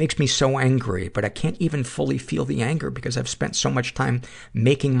 It makes me so angry, but I can't even fully feel the anger because I've spent so much time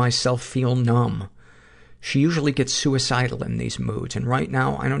making myself feel numb. She usually gets suicidal in these moods, and right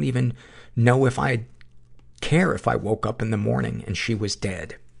now I don't even know if I'd care if I woke up in the morning and she was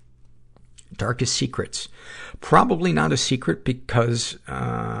dead. Darkest secrets. Probably not a secret because,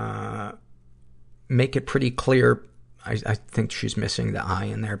 make it pretty clear I think she's missing the I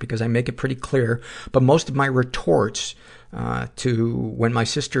in there because I make it pretty clear. But most of my retorts to when my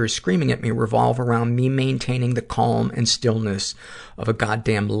sister is screaming at me revolve around me maintaining the calm and stillness of a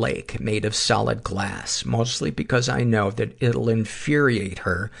goddamn lake made of solid glass, mostly because I know that it'll infuriate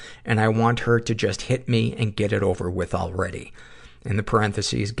her and I want her to just hit me and get it over with already. In the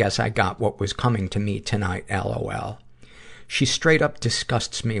parentheses, guess I got what was coming to me tonight, LOL. She straight up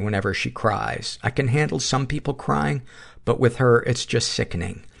disgusts me whenever she cries. I can handle some people crying, but with her, it's just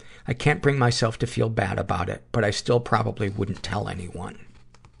sickening. I can't bring myself to feel bad about it, but I still probably wouldn't tell anyone.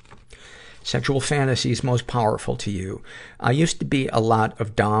 Sexual fantasies most powerful to you. I used to be a lot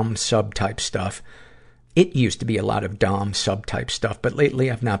of Dom sub-type stuff. It used to be a lot of Dom sub-type stuff, but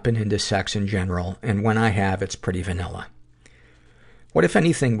lately I've not been into sex in general, and when I have, it's pretty vanilla. What, if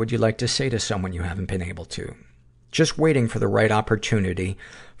anything, would you like to say to someone you haven't been able to? Just waiting for the right opportunity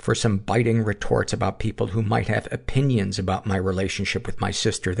for some biting retorts about people who might have opinions about my relationship with my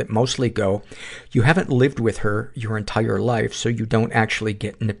sister that mostly go, you haven't lived with her your entire life, so you don't actually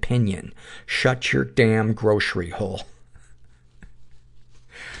get an opinion. Shut your damn grocery hole.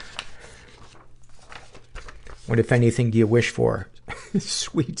 What, if anything, do you wish for?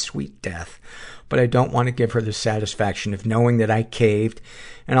 Sweet, sweet death. But I don't want to give her the satisfaction of knowing that I caved.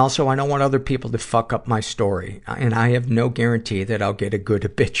 And also, I don't want other people to fuck up my story. And I have no guarantee that I'll get a good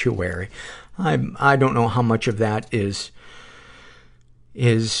obituary. I don't know how much of that is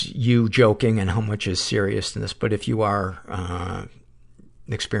you joking and how much is seriousness. But if you are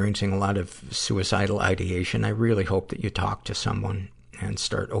experiencing a lot of suicidal ideation, I really hope that you talk to someone and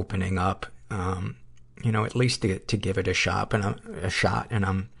start opening up. At least to give it a shot.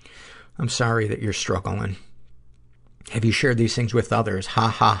 And I'm sorry that you're struggling. Have you shared these things with others? Ha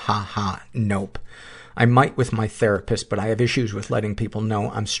ha ha ha. Nope. I might with my therapist, but I have issues with letting people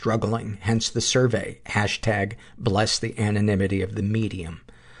know I'm struggling. Hence the survey. #bless the anonymity of the medium.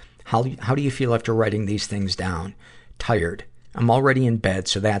 How do you feel after writing these things down? Tired. I'm already in bed,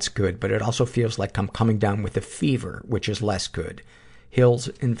 so that's good, but it also feels like I'm coming down with a fever, which is less good. Hills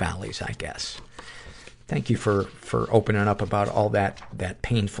and valleys, I guess. Thank you for opening up about all that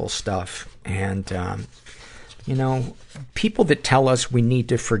painful stuff. And, people that tell us we need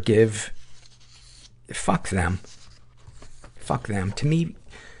to forgive, fuck them. Fuck them. To me,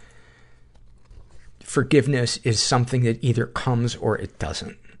 forgiveness is something that either comes or it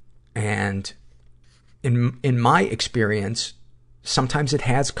doesn't. And in my experience, sometimes it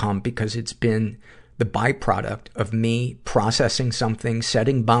has come because it's been the byproduct of me processing something,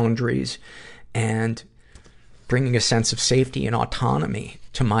 setting boundaries, and bringing a sense of safety and autonomy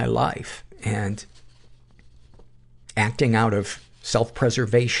to my life, and acting out of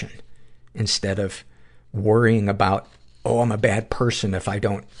self-preservation instead of worrying about, I'm a bad person if I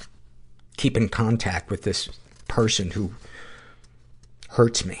don't keep in contact with this person who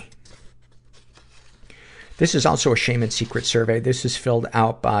hurts me. This is also a shame and secret survey. This is filled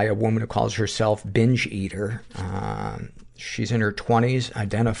out by a woman who calls herself Binge Eater. She's in her 20s,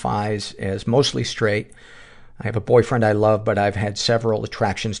 identifies as mostly straight. I have a boyfriend I love, but I've had several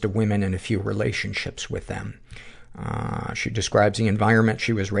attractions to women and a few relationships with them. She describes the environment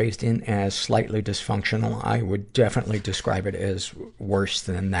she was raised in as slightly dysfunctional. I would definitely describe it as worse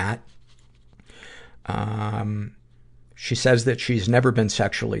than that. She says that she's never been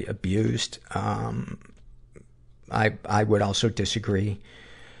sexually abused. I would also disagree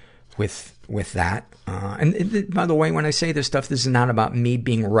with that. And by the way, when I say this stuff, this is not about me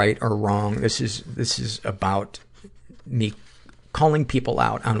being right or wrong. This is about me calling people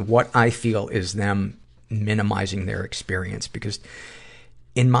out on what I feel is them minimizing their experience. Because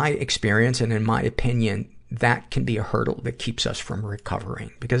in my experience and in my opinion, that can be a hurdle that keeps us from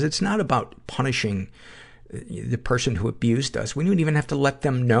recovering. Because it's not about punishing the person who abused us. We don't even have to let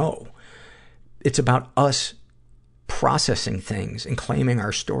them know. It's about us processing things and claiming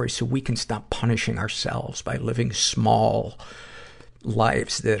our story so we can stop punishing ourselves by living small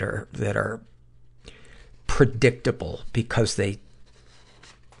lives that are predictable because they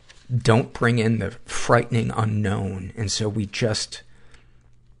don't bring in the frightening unknown. And so we just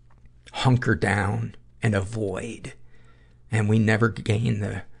hunker down and avoid. And we never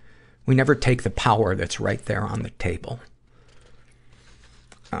take the power that's right there on the table.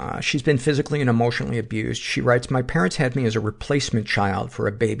 She's been physically and emotionally abused. She writes, my parents had me as a replacement child for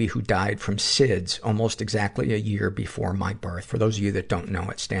a baby who died from SIDS almost exactly a year before my birth. For those of you that don't know,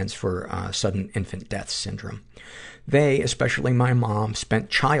 it stands for Sudden Infant Death Syndrome. They, especially my mom, spent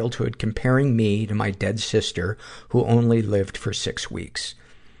childhood comparing me to my dead sister who only lived for 6 weeks.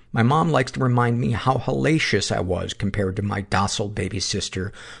 My mom likes to remind me how hellacious I was compared to my docile baby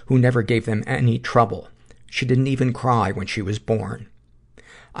sister who never gave them any trouble. She didn't even cry when she was born.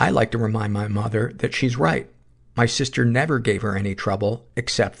 I like to remind my mother that she's right. My sister never gave her any trouble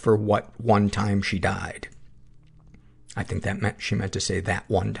except for what one time she died. I think she meant to say that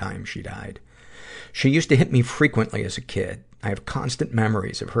one time she died. She used to hit me frequently as a kid. I have constant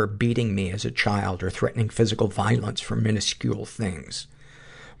memories of her beating me as a child or threatening physical violence for minuscule things.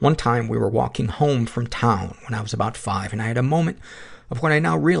 One time we were walking home from town when I was about 5, and I had a moment of what I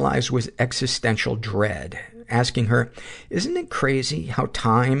now realize was existential dread, asking her, "Isn't it crazy how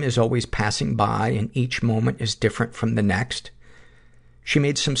time is always passing by and each moment is different from the next?" She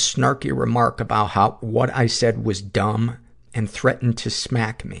made some snarky remark about how what I said was dumb and threatened to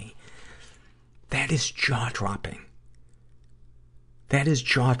smack me. That is jaw-dropping. That is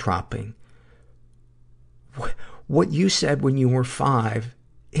jaw-dropping. What you said when you were 5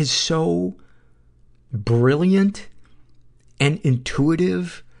 is so brilliant and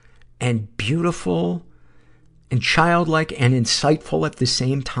intuitive and beautiful and childlike and insightful at the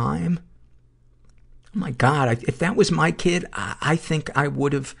same time. Oh my God, if that was my kid, I think I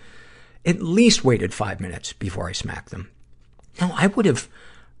would have at least waited 5 minutes before I smacked them. No, I would have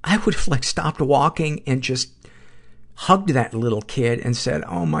like stopped walking and just hugged that little kid and said,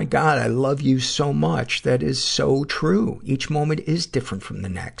 "Oh my God, I love you so much. That is so true. Each moment is different from the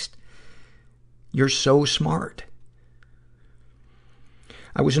next. You're so smart."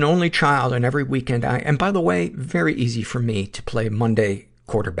 I was an only child, and every weekend and by the way, very easy for me to play Monday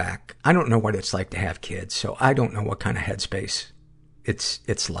quarterback. I don't know what it's like to have kids, so I don't know what kind of headspace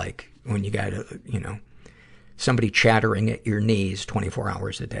it's like when you got somebody chattering at your knees 24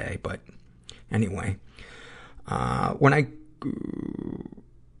 hours a day. But anyway, when I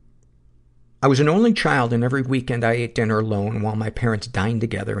was an only child, and every weekend I ate dinner alone while my parents dined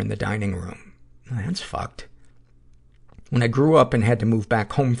together in the dining room. That's fucked. When I grew up and had to move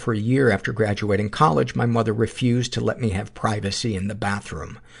back home for a year after graduating college, my mother refused to let me have privacy in the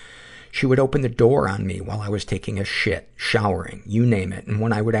bathroom. She would open the door on me while I was taking a shit, showering, you name it. And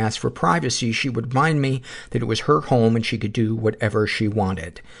when I would ask for privacy, she would remind me that it was her home and she could do whatever she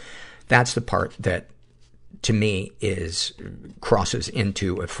wanted. That's the part that, to me, crosses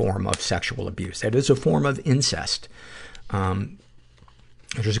into a form of sexual abuse. That is a form of incest.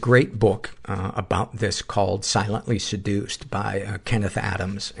 There's a great book about this called Silently Seduced by Kenneth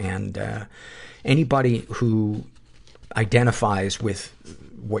Adams. And anybody who identifies with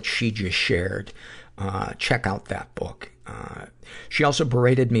what she just shared, check out that book. She also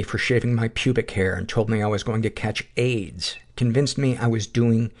berated me for shaving my pubic hair and told me I was going to catch AIDS, convinced me I was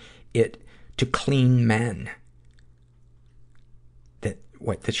doing it to clean men. That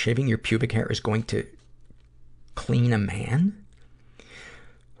shaving your pubic hair is going to clean a man?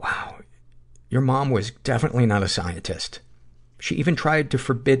 Wow. Your mom was definitely not a scientist. She even tried to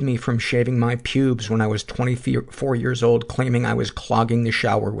forbid me from shaving my pubes when I was 24 years old, claiming I was clogging the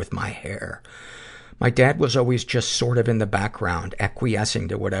shower with my hair. My dad was always just sort of in the background, acquiescing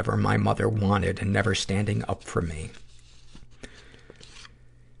to whatever my mother wanted and never standing up for me.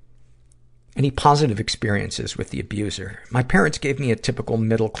 Any positive experiences with the abuser? My parents gave me a typical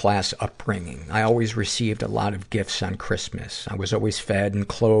middle-class upbringing. I always received a lot of gifts on Christmas. I was always fed and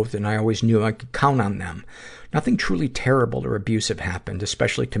clothed, and I always knew I could count on them. Nothing truly terrible or abusive happened,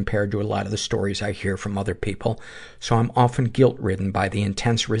 especially compared to a lot of the stories I hear from other people, so I'm often guilt-ridden by the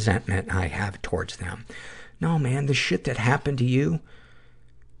intense resentment I have towards them. No, man, the shit that happened to you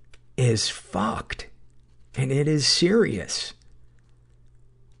is fucked, and it is serious.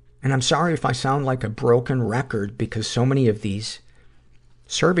 And I'm sorry if I sound like a broken record, because so many of these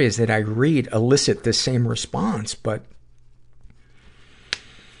surveys that I read elicit the same response, but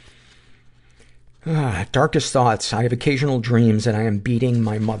darkest thoughts. I have occasional dreams that I am beating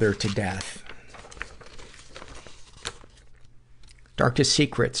my mother to death. Darkest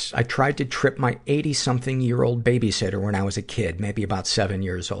secrets. I tried to trip my 80-something-year-old babysitter when I was a kid, maybe about 7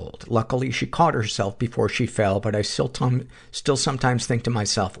 years old. Luckily, she caught herself before she fell, but I still sometimes think to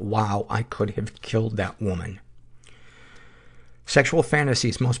myself, wow, I could have killed that woman. Sexual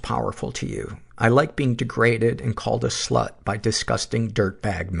fantasies most powerful to you. I like being degraded and called a slut by disgusting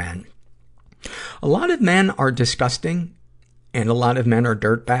dirtbag men. A lot of men are disgusting, and a lot of men are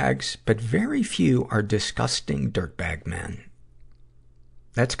dirtbags, but very few are disgusting dirtbag men.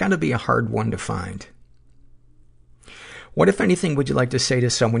 That's gotta be a hard one to find. What, if anything, would you like to say to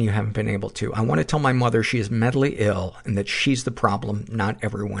someone you haven't been able to? I want to tell my mother she is mentally ill and that she's the problem, not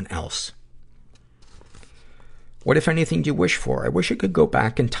everyone else. What, if anything, do you wish for? I wish I could go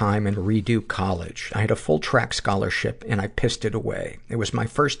back in time and redo college. I had a full track scholarship and I pissed it away. It was my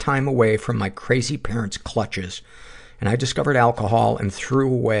first time away from my crazy parents' clutches, and I discovered alcohol and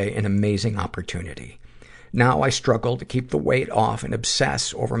threw away an amazing opportunity. Now I struggle to keep the weight off and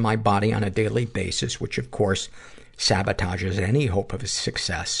obsess over my body on a daily basis, which of course sabotages any hope of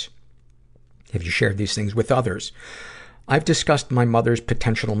success. Have you shared these things with others? I've discussed my mother's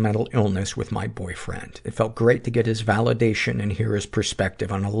potential mental illness with my boyfriend. It felt great to get his validation and hear his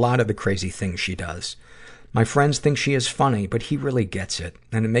perspective on a lot of the crazy things she does. My friends think she is funny, but he really gets it,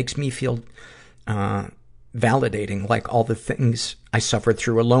 and it makes me feel validating, like all the things I suffered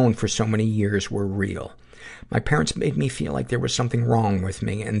through alone for so many years were real. My parents made me feel like there was something wrong with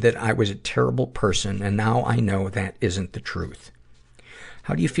me and that I was a terrible person, and now I know that isn't the truth.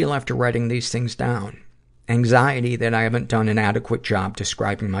 How do you feel after writing these things down? Anxiety that I haven't done an adequate job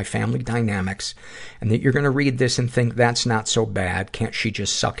describing my family dynamics, and that you're going to read this and think that's not so bad, can't she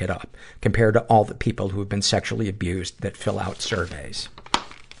just suck it up, compared to all the people who have been sexually abused that fill out surveys.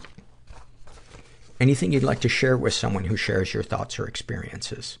 Anything you'd like to share with someone who shares your thoughts or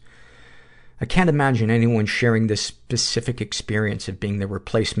experiences? I can't imagine anyone sharing this specific experience of being the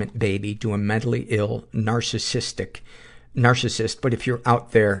replacement baby to a mentally ill, narcissist, but if you're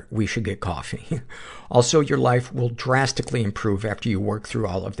out there, we should get coffee. Also, your life will drastically improve after you work through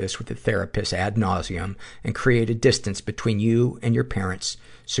all of this with a therapist ad nauseum and create a distance between you and your parents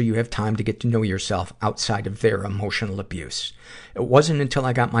so you have time to get to know yourself outside of their emotional abuse. It wasn't until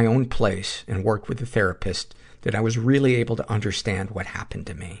I got my own place and worked with a therapist that I was really able to understand what happened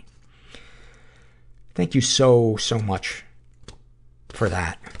to me. Thank you so much for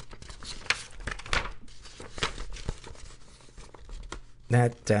that.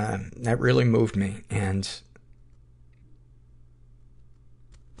 That really moved me. And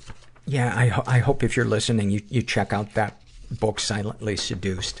yeah, I hope if you're listening, you check out that book, Silently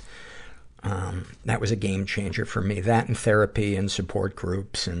Seduced. That was a game changer for me. That and therapy and support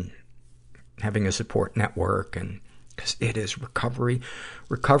groups and having a support network, and because it is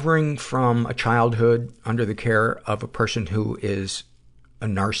recovering from a childhood under the care of a person who is a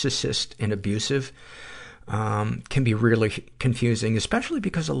narcissist and abusive, can be really confusing, especially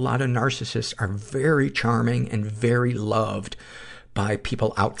because a lot of narcissists are very charming and very loved by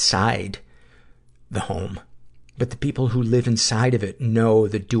people outside the home. But the people who live inside of it know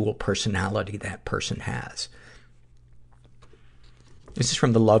the dual personality that person has. This is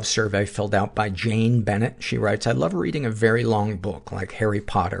from the Love Survey filled out by Jane Bennett. She writes, I love reading a very long book like Harry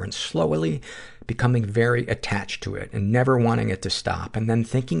Potter and slowly becoming very attached to it and never wanting it to stop, and then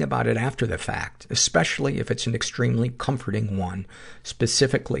thinking about it after the fact, especially if it's an extremely comforting one,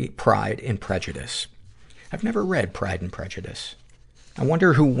 specifically Pride and Prejudice. I've never read Pride and Prejudice. I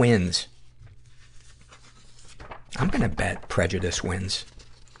wonder who wins. I'm gonna bet Prejudice wins.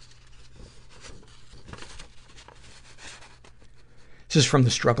 This is from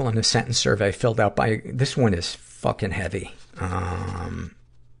the Struggle in a Sentence survey filled out by, this one is fucking heavy.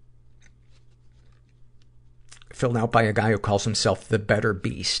 Filled out by a guy who calls himself the Better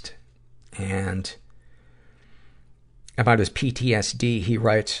Beast. And about his PTSD, he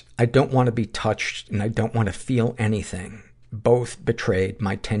writes, I don't want to be touched and I don't want to feel anything. Both betrayed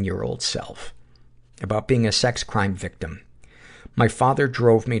my 10-year-old self. About being a sex crime victim. My father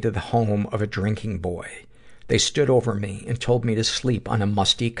drove me to the home of a drinking boy. They stood over me and told me to sleep on a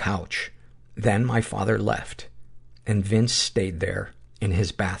musty couch. Then my father left, and Vince stayed there in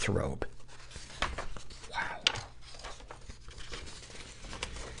his bathrobe. Wow.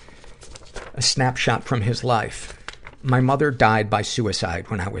 A snapshot from his life. My mother died by suicide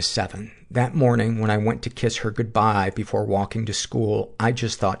when I was 7. That morning, when I went to kiss her goodbye before walking to school, I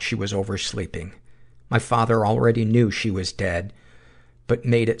just thought she was oversleeping. My father already knew she was dead, but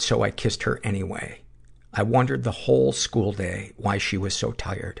made it so I kissed her anyway. I wondered the whole school day why she was so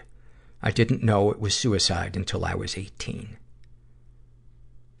tired. I didn't know it was suicide until I was 18.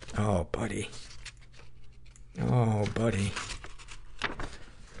 Oh, buddy. Oh, buddy.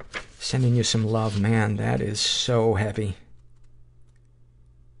 Sending you some love, man. That is so heavy.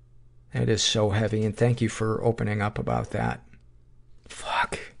 That is so heavy, and thank you for opening up about that.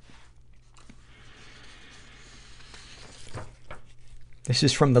 Fuck. This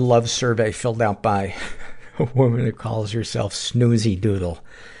is from the Love Survey filled out by a woman who calls herself Snoozy Doodle.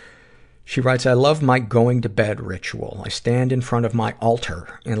 She writes, I love my going to bed ritual. I stand in front of my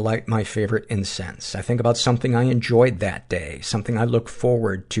altar and light my favorite incense. I think about something I enjoyed that day, something I look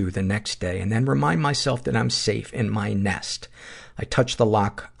forward to the next day, and then remind myself that I'm safe in my nest. I touch the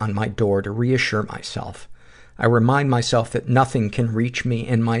lock on my door to reassure myself. I remind myself that nothing can reach me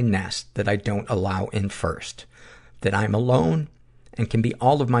in my nest that I don't allow in first, that I'm alone and can be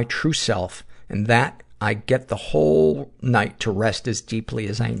all of my true self, and that I get the whole night to rest as deeply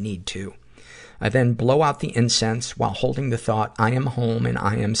as I need to. I then blow out the incense while holding the thought, I am home and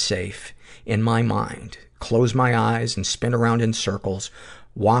I am safe, in my mind. Close my eyes and spin around in circles,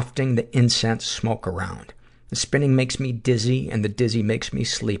 wafting the incense smoke around. The spinning makes me dizzy, and the dizzy makes me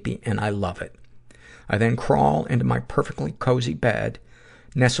sleepy, and I love it. I then crawl into my perfectly cozy bed,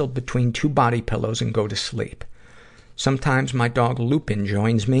 nestled between two body pillows, and go to sleep. Sometimes my dog Lupin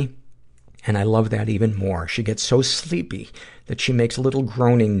joins me, and I love that even more. She gets so sleepy that she makes little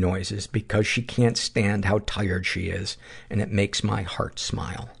groaning noises because she can't stand how tired she is, and it makes my heart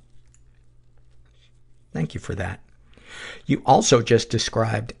smile. Thank you for that. You also just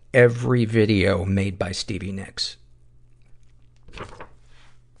described every video made by Stevie Nicks.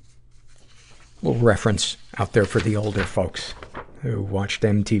 Little reference out there for the older folks who watched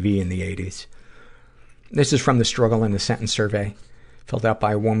MTV in the 80s. This is from the Struggle in a Sentence survey, filled out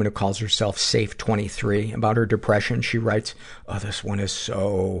by a woman who calls herself Safe23. About her depression, she writes, oh, this one is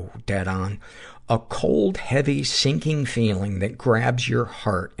so dead on. A cold, heavy, sinking feeling that grabs your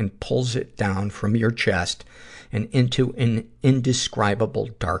heart and pulls it down from your chest and into an indescribable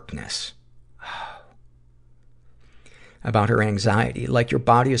darkness. About her anxiety, like your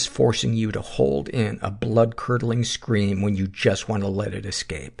body is forcing you to hold in a blood-curdling scream when you just want to let it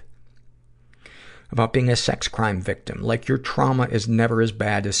escape. About being a sex crime victim, like your trauma is never as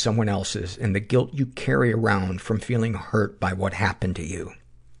bad as someone else's, and the guilt you carry around from feeling hurt by what happened to you.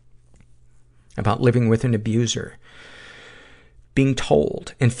 About living with an abuser, being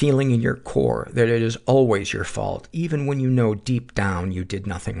told and feeling in your core that it is always your fault, even when you know deep down you did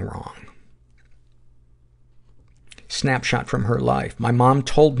nothing wrong. Snapshot from her life. My mom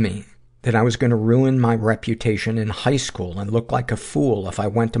told me that I was going to ruin my reputation in high school and look like a fool if I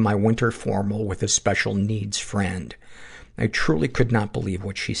went to my winter formal with a special needs friend. I truly could not believe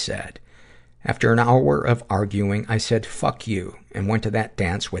what she said. After an hour of arguing, I said, fuck you, and went to that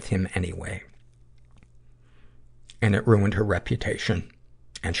dance with him anyway. And it ruined her reputation,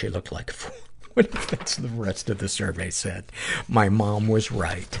 and she looked like a fool. That's the rest of the survey said. My mom was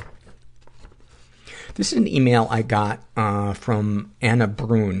right. This is an email I got from Anna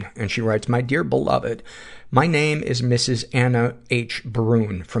Brun, and she writes, My dear beloved, my name is Mrs. Anna H.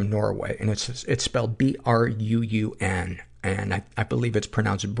 Brun from Norway, and it's spelled B-R-U-U-N, and I believe it's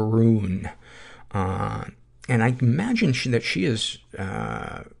pronounced Brun. And I imagine that she is,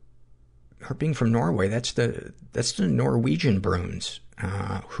 her being from Norway, that's the Norwegian Bruns,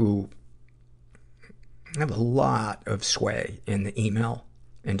 who have a lot of sway in the email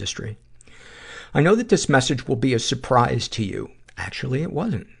industry. I know that this message will be a surprise to you. Actually, it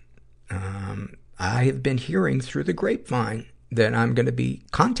wasn't. I have been hearing through the grapevine that I'm going to be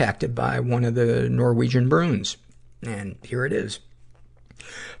contacted by one of the Norwegian Bruns. And here it is.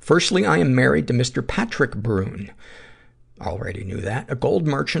 Firstly, I am married to Mr. Patrick Brun. Already knew that. A gold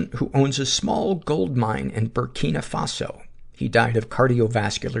merchant who owns a small gold mine in Burkina Faso. He died of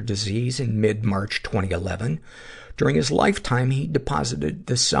cardiovascular disease in mid-March 2011. During his lifetime, he deposited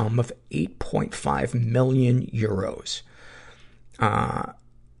the sum of 8.5 million euros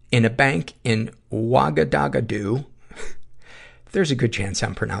in a bank in Ouagadougou. There's a good chance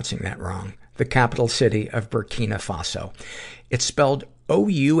I'm pronouncing that wrong. The capital city of Burkina Faso. It's spelled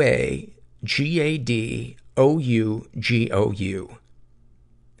O-U-A-G-A-D-O-U-G-O-U.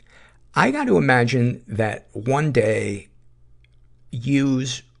 I got to imagine that one day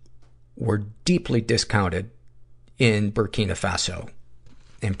U's were deeply discounted in Burkina Faso,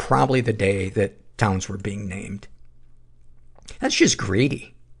 and probably the day that towns were being named. That's just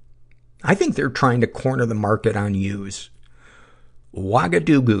greedy. I think they're trying to corner the market on U's.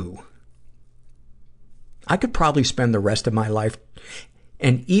 Ouagadougou. I could probably spend the rest of my life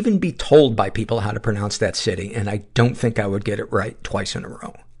and even be told by people how to pronounce that city, and I don't think I would get it right twice in a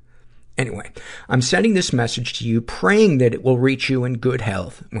row. Anyway, I'm sending this message to you, praying that it will reach you in good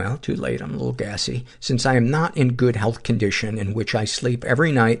health. Well, too late, I'm a little gassy, since I am not in good health condition in which I sleep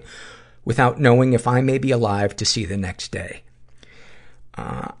every night without knowing if I may be alive to see the next day.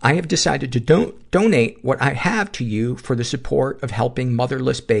 I have decided to donate what I have to you for the support of helping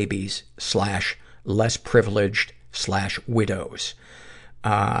motherless babies / less privileged / widows.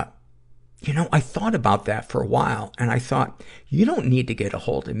 I thought about that for a while, and I thought, you don't need to get a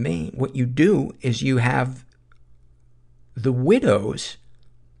hold of me. What you do is you have the widows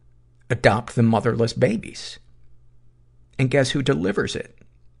adopt the motherless babies. And guess who delivers it?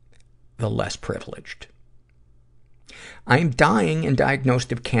 The less privileged. I am dying and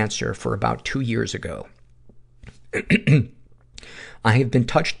diagnosed of cancer for about 2 years ago. I have been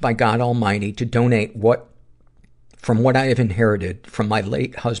touched by God Almighty to donate from what I have inherited from my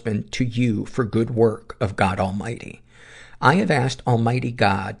late husband to you for good work of God Almighty. I have asked Almighty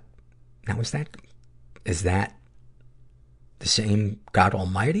God Now, is that the same God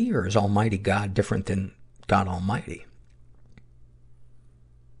Almighty, or is Almighty God different than God Almighty?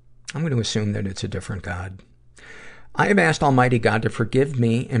 I'm going to assume that it's a different God. I have asked Almighty God to forgive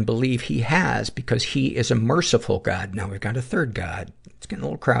me and believe He has, because He is a merciful God. Now we've got a third God. It's getting a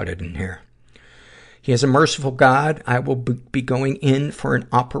little crowded in here. He is a merciful God. I will be going in for an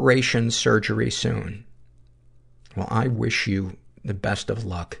operation surgery soon. Well, I wish you the best of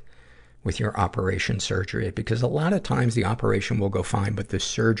luck with your operation surgery, because a lot of times the operation will go fine, but the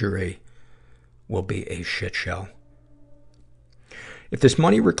surgery will be a shit show. If this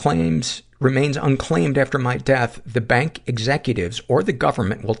money remains unclaimed after my death, the bank executives or the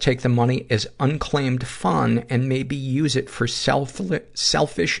government will take the money as unclaimed fun and maybe use it for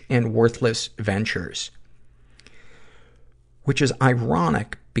selfish and worthless ventures. Which is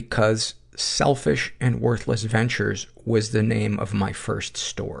ironic, because Selfish and Worthless Ventures was the name of my first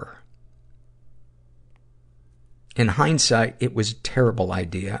store. In hindsight, it was a terrible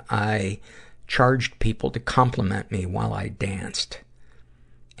idea. I charged people to compliment me while I danced,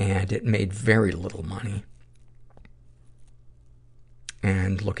 and it made very little money.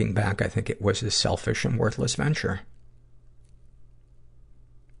 And looking back, I think it was a selfish and worthless venture.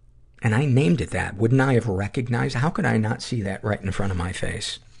 And I named it that. Wouldn't I have recognized? How could I not see that right in front of my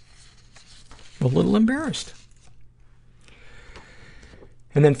face? A little embarrassed.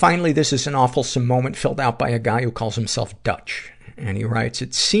 And then finally, this is an awfulsome moment filled out by a guy who calls himself Dutch. And he writes,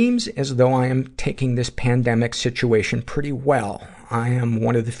 "It seems as though I am taking this pandemic situation pretty well. I am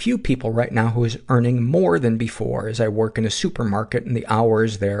one of the few people right now who is earning more than before, as I work in a supermarket and the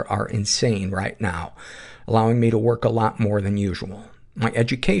hours there are insane right now, allowing me to work a lot more than usual. My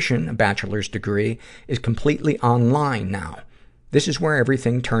education, a bachelor's degree, is completely online now. This is where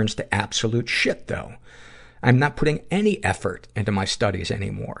everything turns to absolute shit, though. I'm not putting any effort into my studies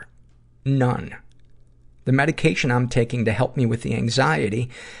anymore. None. The medication I'm taking to help me with the anxiety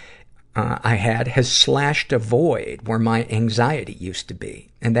I had has slashed a void where my anxiety used to be.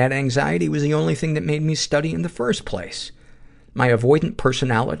 And that anxiety was the only thing that made me study in the first place. My avoidant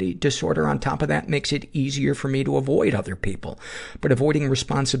personality disorder on top of that makes it easier for me to avoid other people. But avoiding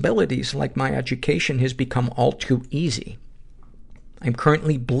responsibilities like my education has become all too easy. I'm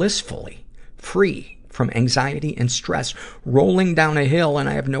currently blissfully free from anxiety and stress, rolling down a hill, and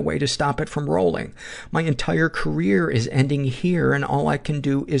I have no way to stop it from rolling. My entire career is ending here, and all I can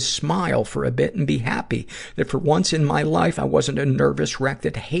do is smile for a bit and be happy that for once in my life I wasn't a nervous wreck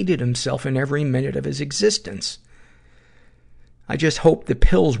that hated himself in every minute of his existence. I just hope the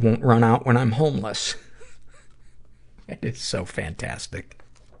pills won't run out when I'm homeless." It is so fantastic.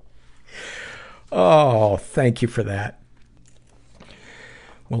 Oh, thank you for that.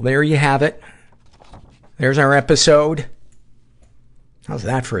 Well, there you have it. There's our episode. How's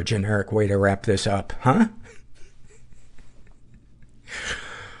that for a generic way to wrap this up, huh?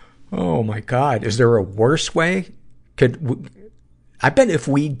 Oh my God. Is there a worse way? I bet if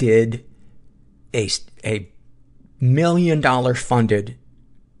we did a $1 million funded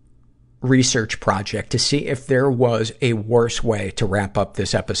research project to see if there was a worse way to wrap up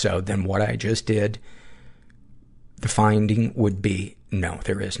this episode than what I just did, the finding would be, no,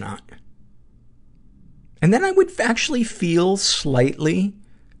 there is not. And then I would actually feel slightly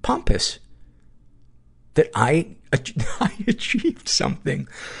pompous that I achieved something.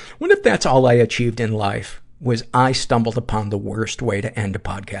 What if that's all I achieved in life, was I stumbled upon the worst way to end a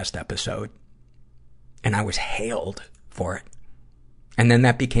podcast episode, and I was hailed for it. And then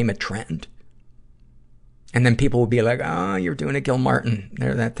that became a trend. And then people would be like, "Oh, you're doing a Gil Martin.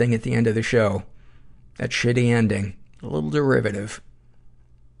 There, that thing at the end of the show. That shitty ending. A little derivative."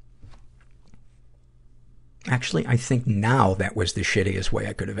 Actually, I think now that was the shittiest way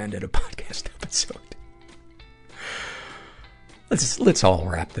I could have ended a podcast episode. Let's all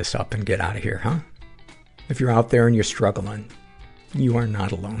wrap this up and get out of here, huh? If you're out there and you're struggling, you are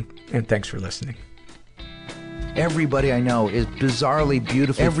not alone. And thanks for listening. Everybody I know is bizarrely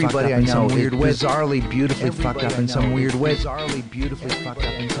beautifully Everybody I know is bizarrely beautifully fucked up in some weird way. Bizarrely beautifully fucked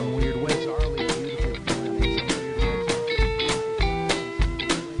up in some weird way.